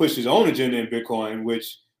to push his own agenda in Bitcoin,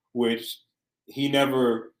 which he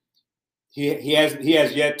never he has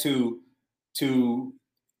yet to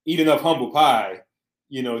eat enough humble pie,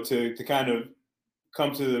 to kind of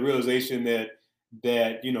come to the realization that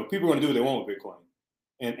people are going to do what they want with Bitcoin,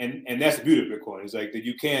 and that's the beauty of Bitcoin. Is like that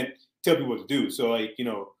you can't tell people what to do. So like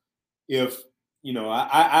if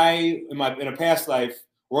I in a past life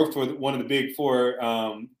worked for one of the big four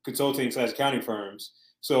consulting/accounting firms.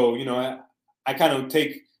 So I kind of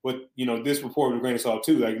take what this report with a grain of salt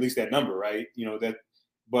too, like at least that number, right?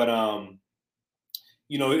 But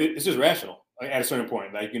it's just rational at a certain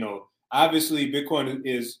point. Like obviously Bitcoin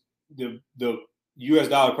is the U.S.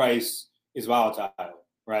 dollar price is volatile,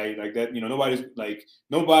 right? Like that,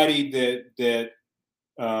 nobody that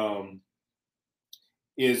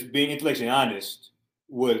is being intellectually honest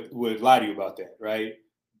would lie to you about that, right?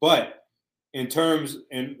 But in terms,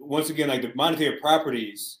 and once again, like the monetary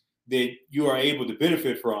properties that you are able to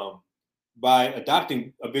benefit from by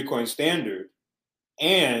adopting a Bitcoin standard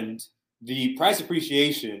and the price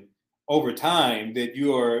appreciation over time that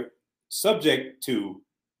you are subject to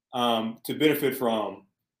benefit from,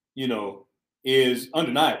 is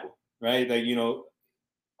undeniable, right? Like,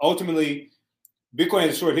 ultimately, Bitcoin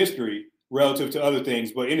has a short history relative to other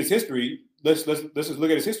things, but in its history, let's just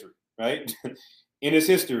look at its history, right? In its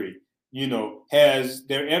history, has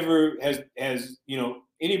there ever has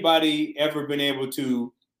anybody ever been able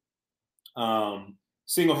to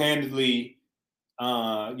single-handedly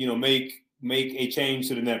make a change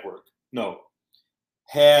to the network? No.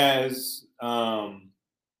 Has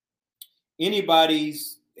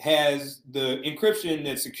has the encryption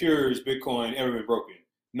that secures Bitcoin ever been broken?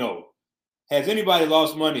 No. Has anybody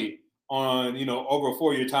lost money on over a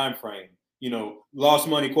 4-year time frame? Lost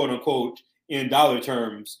money, quote unquote, in dollar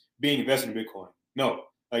terms, being invested in Bitcoin? No.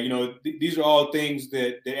 Like these are all things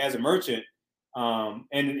that as a merchant, And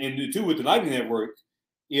the two with the Lightning Network,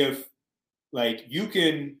 if like you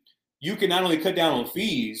can not only cut down on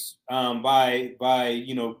fees by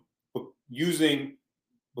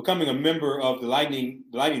becoming a member of the Lightning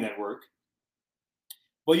Network,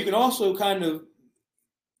 but you can also kind of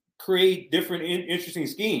create different interesting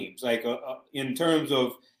schemes, like in terms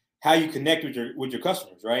of how you connect with your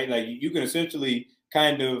customers, right? Like you can essentially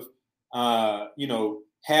kind of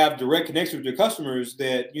have direct connection with your customers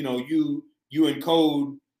that you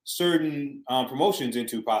encode certain promotions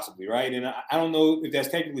into, possibly, right? And I don't know if that's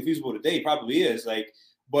technically feasible today. Probably is, like,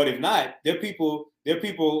 but if not, there are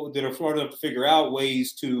people that are smart enough to figure out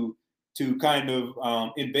ways to kind of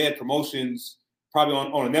embed promotions, probably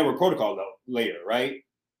on a network protocol layer, right?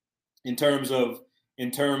 In terms of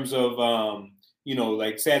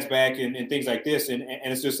like sats back and things like this, and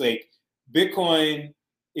it's just like Bitcoin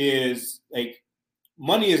is like,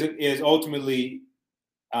 money is ultimately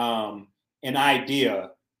an idea,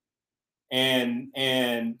 and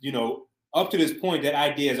up to this point that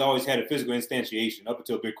idea has always had a physical instantiation up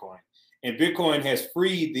until Bitcoin, and Bitcoin has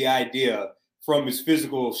freed the idea from its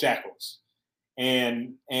physical shackles,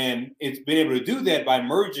 and it's been able to do that by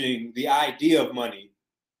merging the idea of money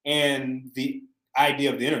and the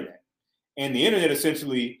idea of the internet. And the internet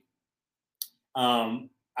essentially,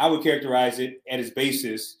 I would characterize it at its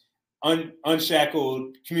basis,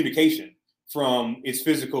 unshackled communication from its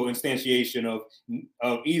physical instantiation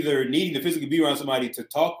of either needing to physically be around somebody to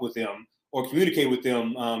talk with them or communicate with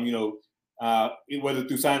them, whether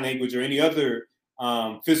through sign language or any other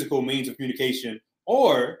physical means of communication,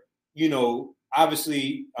 or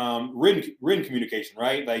obviously written communication,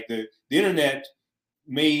 right? Like the internet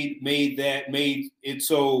made it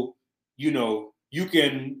so you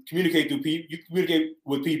can communicate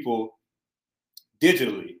with people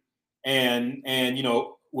digitally, and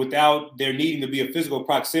without there needing to be a physical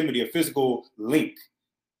proximity, a physical link,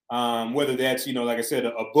 whether that's like I said,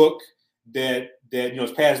 a book that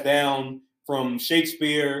is passed down from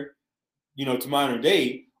Shakespeare to modern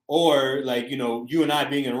day, or like you and I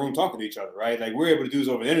being in a room talking to each other, right? Like we're able to do this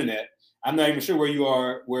over the internet. I'm not even sure where you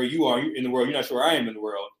are in the world. You're not sure where I am in the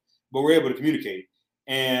world, but we're able to communicate.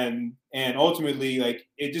 And ultimately, like,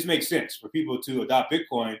 it just makes sense for people to adopt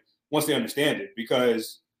Bitcoin once they understand it,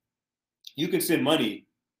 because you can send money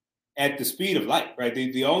at the speed of light, right?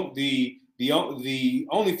 The only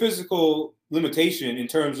physical limitation in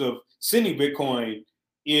terms of sending Bitcoin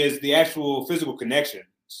is the actual physical connections,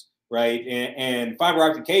 right? And fiber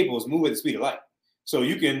optic cables move at the speed of light, so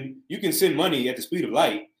you can send money at the speed of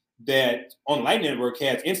light that on the Lightning Network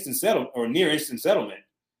has instant settlement or near instant settlement,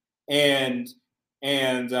 and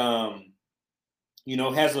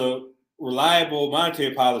has a reliable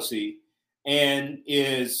monetary policy and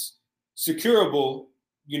is securable,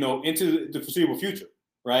 into the foreseeable future,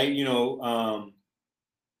 right?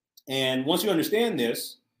 And once you understand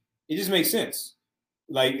this, it just makes sense.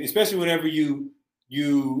 Like, especially whenever you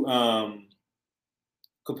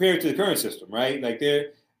compare it to the current system, right? Like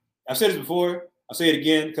I've said this before, I'll say it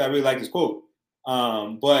again because I really like this quote.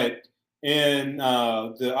 But in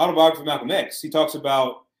the autobiography of Malcolm X, he talks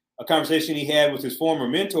about a conversation he had with his former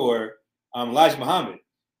mentor, Elijah Muhammad.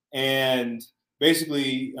 And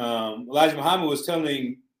basically, Elijah Muhammad was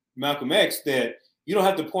telling Malcolm X that you don't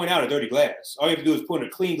have to point out a dirty glass. All you have to do is put a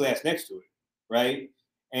clean glass next to it, right?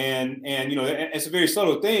 And it's a very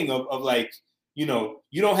subtle thing of like, you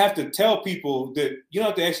don't have to tell people that, you don't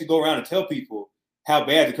have to actually go around and tell people how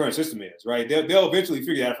bad the current system is, right? They'll eventually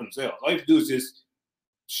figure that out for themselves. All you have to do is just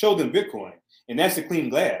show them Bitcoin, and that's the clean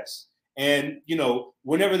glass. And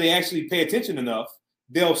whenever they actually pay attention enough,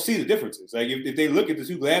 they'll see the differences. Like if they look at the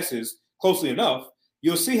two glasses closely enough,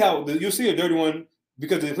 you'll see you'll see a dirty one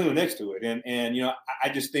because of the clean one next to it. And I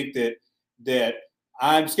just think that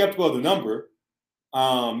I'm skeptical of the number,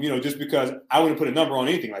 just because I wouldn't put a number on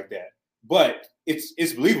anything like that. But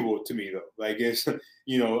it's believable to me, though. Like, it's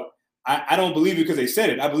I don't believe it because they said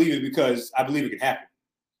it. I believe it because I believe it can happen.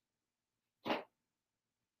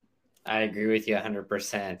 I agree with you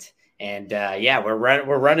 100%. And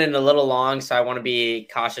we're running a little long, so I want to be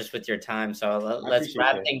cautious with your time. So let's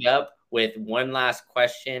wrap things up with one last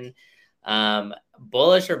question.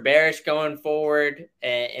 Bullish or bearish going forward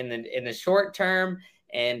in the short term,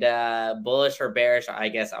 and bullish or bearish, I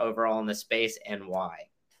guess, overall in the space, and why?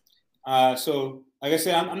 So like I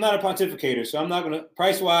said, I'm not a pontificator, so I'm not gonna,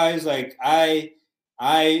 price wise, like I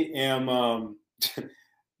am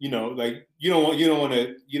like you don't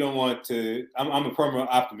want to I'm a permanent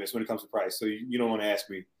optimist when it comes to price, so you don't want to ask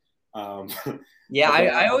me Um, Yeah,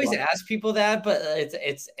 but I always ask people that, but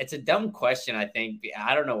it's a dumb question. I think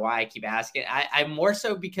I don't know why I keep asking. I more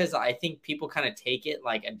so because I think people kind of take it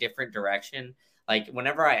like a different direction. Like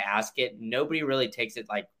whenever I ask it, nobody really takes it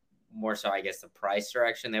like more so. I guess the price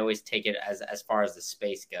direction. They always take it as far as the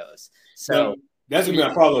space goes. Well, So that's gonna be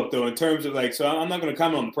my follow up though, in terms of like. So I'm not gonna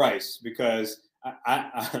comment on the price because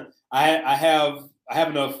I have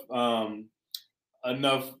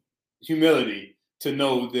enough humility to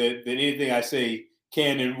know that anything I say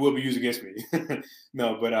can and will be used against me.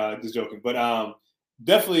 No, but just joking. But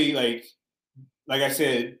definitely like I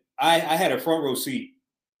said, I had a front row seat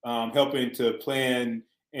helping to plan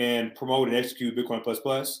and promote and execute Bitcoin Plus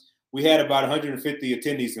Plus. We had about 150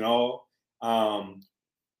 attendees in all.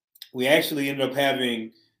 We actually ended up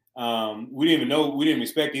having we didn't even know, we didn't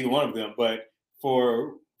expect either one of them, but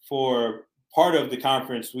for part of the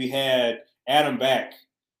conference we had Adam Back,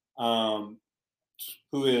 um,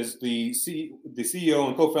 who is the CEO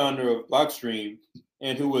and co-founder of Blockstream,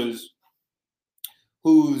 and whose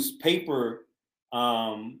paper,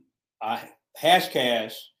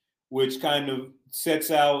 Hashcash, which kind of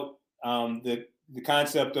sets out the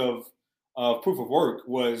concept of proof of work,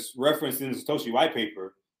 was referenced in the Satoshi white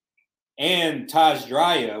paper. And Taj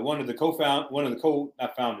Draya, one of the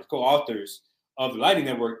co-authors of the Lightning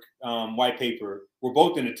Network white paper, were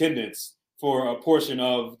both in attendance for a portion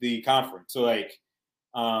of the conference. So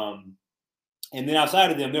and then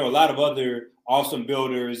outside of them, there are a lot of other awesome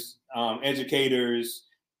builders, educators,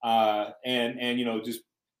 and just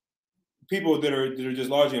people that are just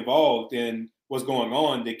largely involved in what's going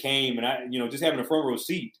on that came, and just having a front row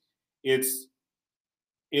seat. It's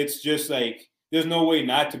just like there's no way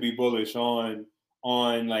not to be bullish on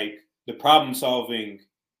like the problem solving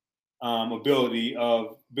ability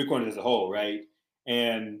of Bitcoin as a whole, right?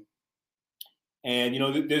 And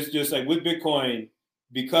there's just like with Bitcoin,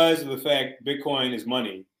 because of the fact Bitcoin is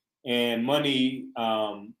money, and money,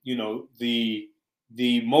 the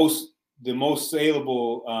most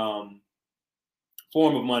saleable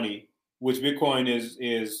form of money, which Bitcoin is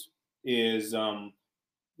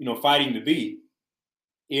fighting to be,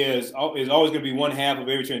 is always going to be one half of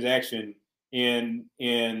every transaction in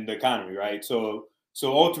the economy, right? So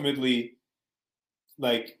ultimately,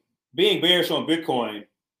 like being bearish on Bitcoin,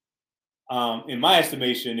 in my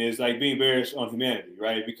estimation, is like being bearish on humanity,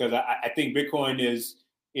 right? Because I think Bitcoin is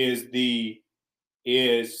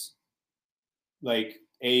like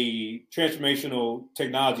a transformational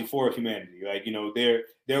technology for humanity. Like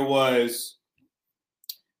there was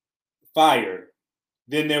fire,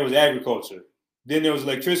 then there was agriculture, then there was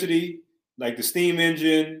electricity, like the steam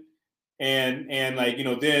engine, and then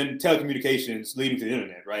telecommunications leading to the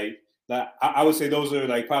internet, right? I would say those are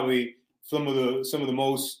like probably some of the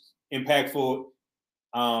most impactful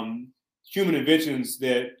human inventions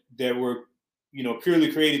that were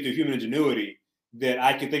purely created through human ingenuity that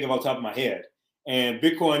I can think of off the top of my head. And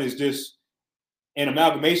Bitcoin is just an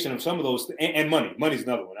amalgamation of some of those, and money. Money's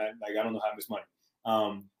another one. I don't know how I miss money.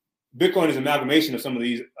 Bitcoin is an amalgamation of some of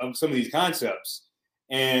these concepts,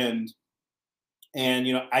 and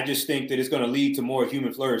I just think that it's going to lead to more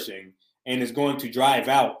human flourishing, and it's going to drive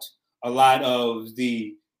out a lot of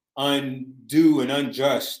the undue and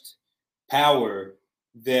unjust power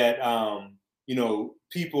that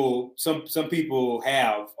some people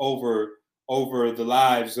have over the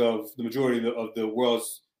lives of the majority of the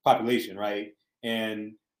world's population, right?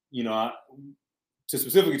 And to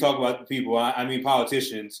specifically talk about the people, I mean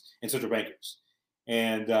politicians and central bankers,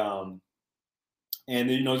 and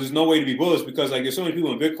there's no way to be bullish because like there's so many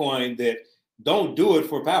people in Bitcoin that don't do it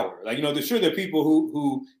for power. Like there's sure there are people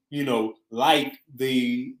who like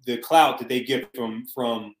the clout that they get from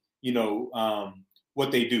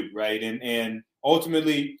what they do, right? And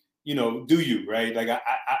ultimately, do you, right? Like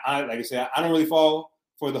I like I said, I don't really fall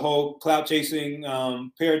for the whole clout chasing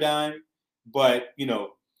paradigm, but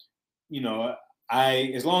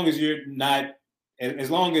as long as you're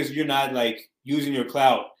not like using your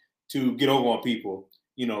clout to get over on people,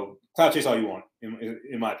 clout chase all you want,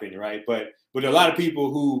 in my opinion, right? But there are a lot of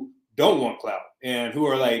people who don't want clout and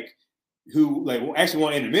who actually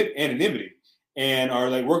want anonymity and are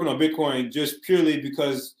like working on Bitcoin just purely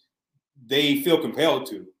because they feel compelled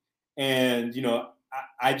to. And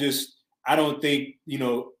I don't think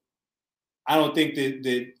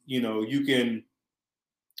that you can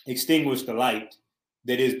extinguish the light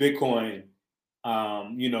that is Bitcoin,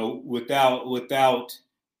 without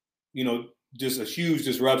just a huge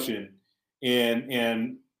disruption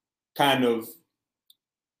in kind of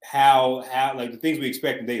how like the things we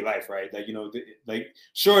expect in daily life, right? Like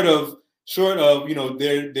short of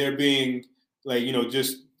there being like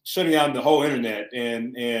just shutting down the whole internet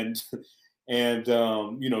and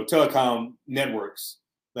telecom networks.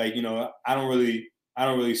 Like, I don't really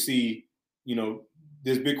see,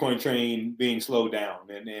 this Bitcoin train being slowed down,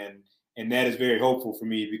 and that is very hopeful for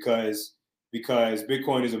me because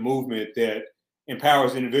Bitcoin is a movement that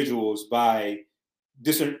empowers individuals by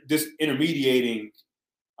disintermediating,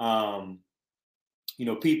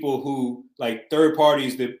 people who, like, third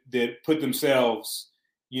parties that put themselves,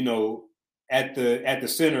 at the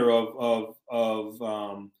center of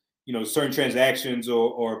certain transactions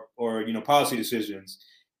or policy decisions,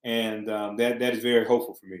 and that is very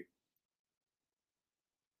hopeful for me.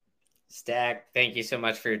 Stack, thank you so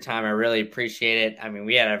much for your time. I really appreciate it. I mean,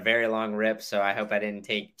 we had a very long rip, so I hope I didn't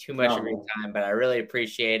take too much of your time, but I really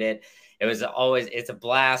appreciate it. It's a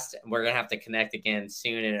blast. We're going to have to connect again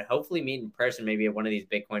soon and hopefully meet in person, maybe at one of these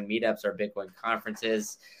Bitcoin meetups or Bitcoin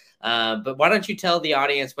conferences. But why don't you tell the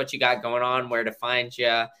audience what you got going on, where to find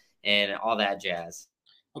you, and all that jazz?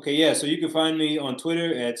 Okay, yeah. So you can find me on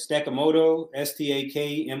Twitter at Stakamoto,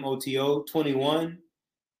 STAKMOTO 21.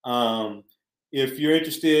 If you're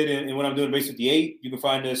interested in what I'm doing at Base 58, you can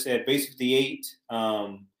find us at Base 58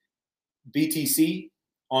 BTC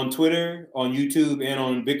on Twitter, on YouTube, and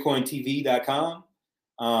on BitcoinTV.com.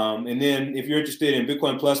 And then if you're interested in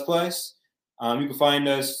Bitcoin Plus Plus, you can find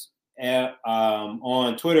us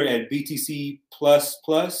on Twitter at BTC Plus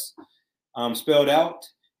Plus, spelled out.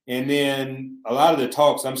 And then a lot of the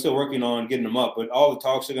talks, I'm still working on getting them up, but all the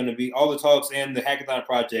talks and the hackathon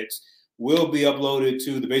projects will be uploaded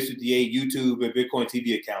to the Base 58 YouTube and Bitcoin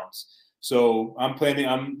TV accounts. So I've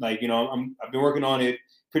been working on it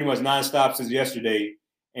pretty much nonstop since yesterday,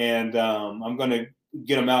 and I'm going to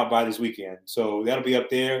get them out by this weekend. So that'll be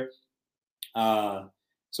up there.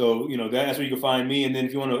 That's where you can find me. And then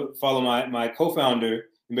if you want to follow my co-founder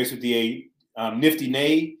in Base 58, Nifty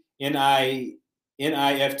Nay, NIFTYNEI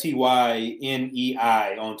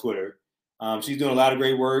on Twitter. She's doing a lot of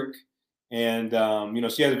great work, and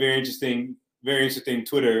she has a very interesting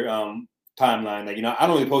Twitter timeline. Like, I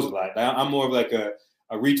don't really post a lot. I'm more of like a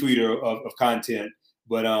retweeter of content,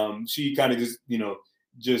 but she kind of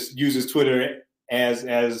just uses Twitter as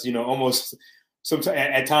almost sometimes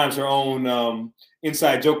at times her own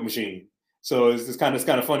inside joke machine. So it's kind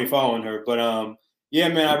of funny following her. But yeah,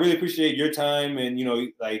 man, I really appreciate your time, and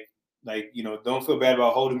don't feel bad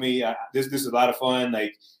about holding me. This is a lot of fun.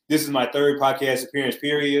 Like, this is my third podcast appearance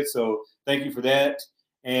period, so thank you for that.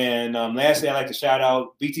 And lastly, I'd like to shout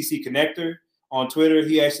out BTC Connector on Twitter.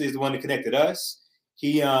 He actually is the one that connected us.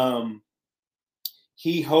 He hosts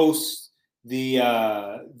he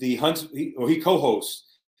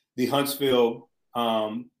co-hosts the Huntsville,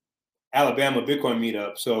 Alabama Bitcoin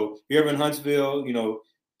meetup. So if you're ever in Huntsville,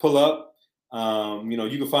 pull up.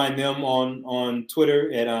 You can find them on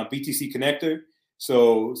Twitter at BTC Connector.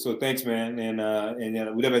 So thanks, man, and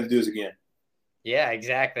we'd have to do this again. Yeah,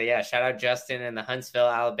 exactly. Yeah, shout out Justin and the Huntsville,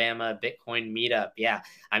 Alabama Bitcoin meetup. Yeah,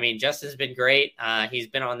 I mean, Justin's been great. He's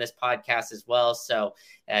been on this podcast as well. So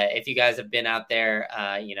if you guys have been out there,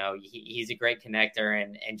 he's a great connector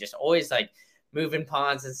and just always like moving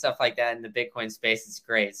pawns and stuff like that in the Bitcoin space. It's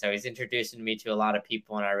great. So he's introducing me to a lot of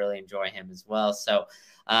people, and I really enjoy him as well. So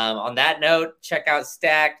on that note, check out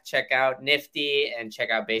Stack, check out Nifty, and check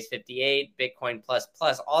out Base 58, Bitcoin Plus,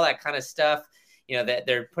 all that kind of stuff. That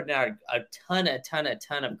they're putting out a ton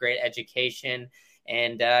of great education,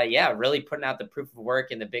 and really putting out the proof of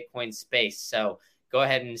work in the Bitcoin space. So go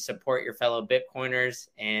ahead and support your fellow Bitcoiners.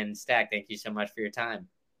 And Stack, thank you so much for your time.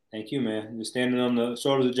 Thank you, man. You're standing on the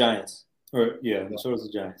shoulders of giants. The shoulders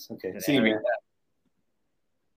of giants. Okay. See you, man.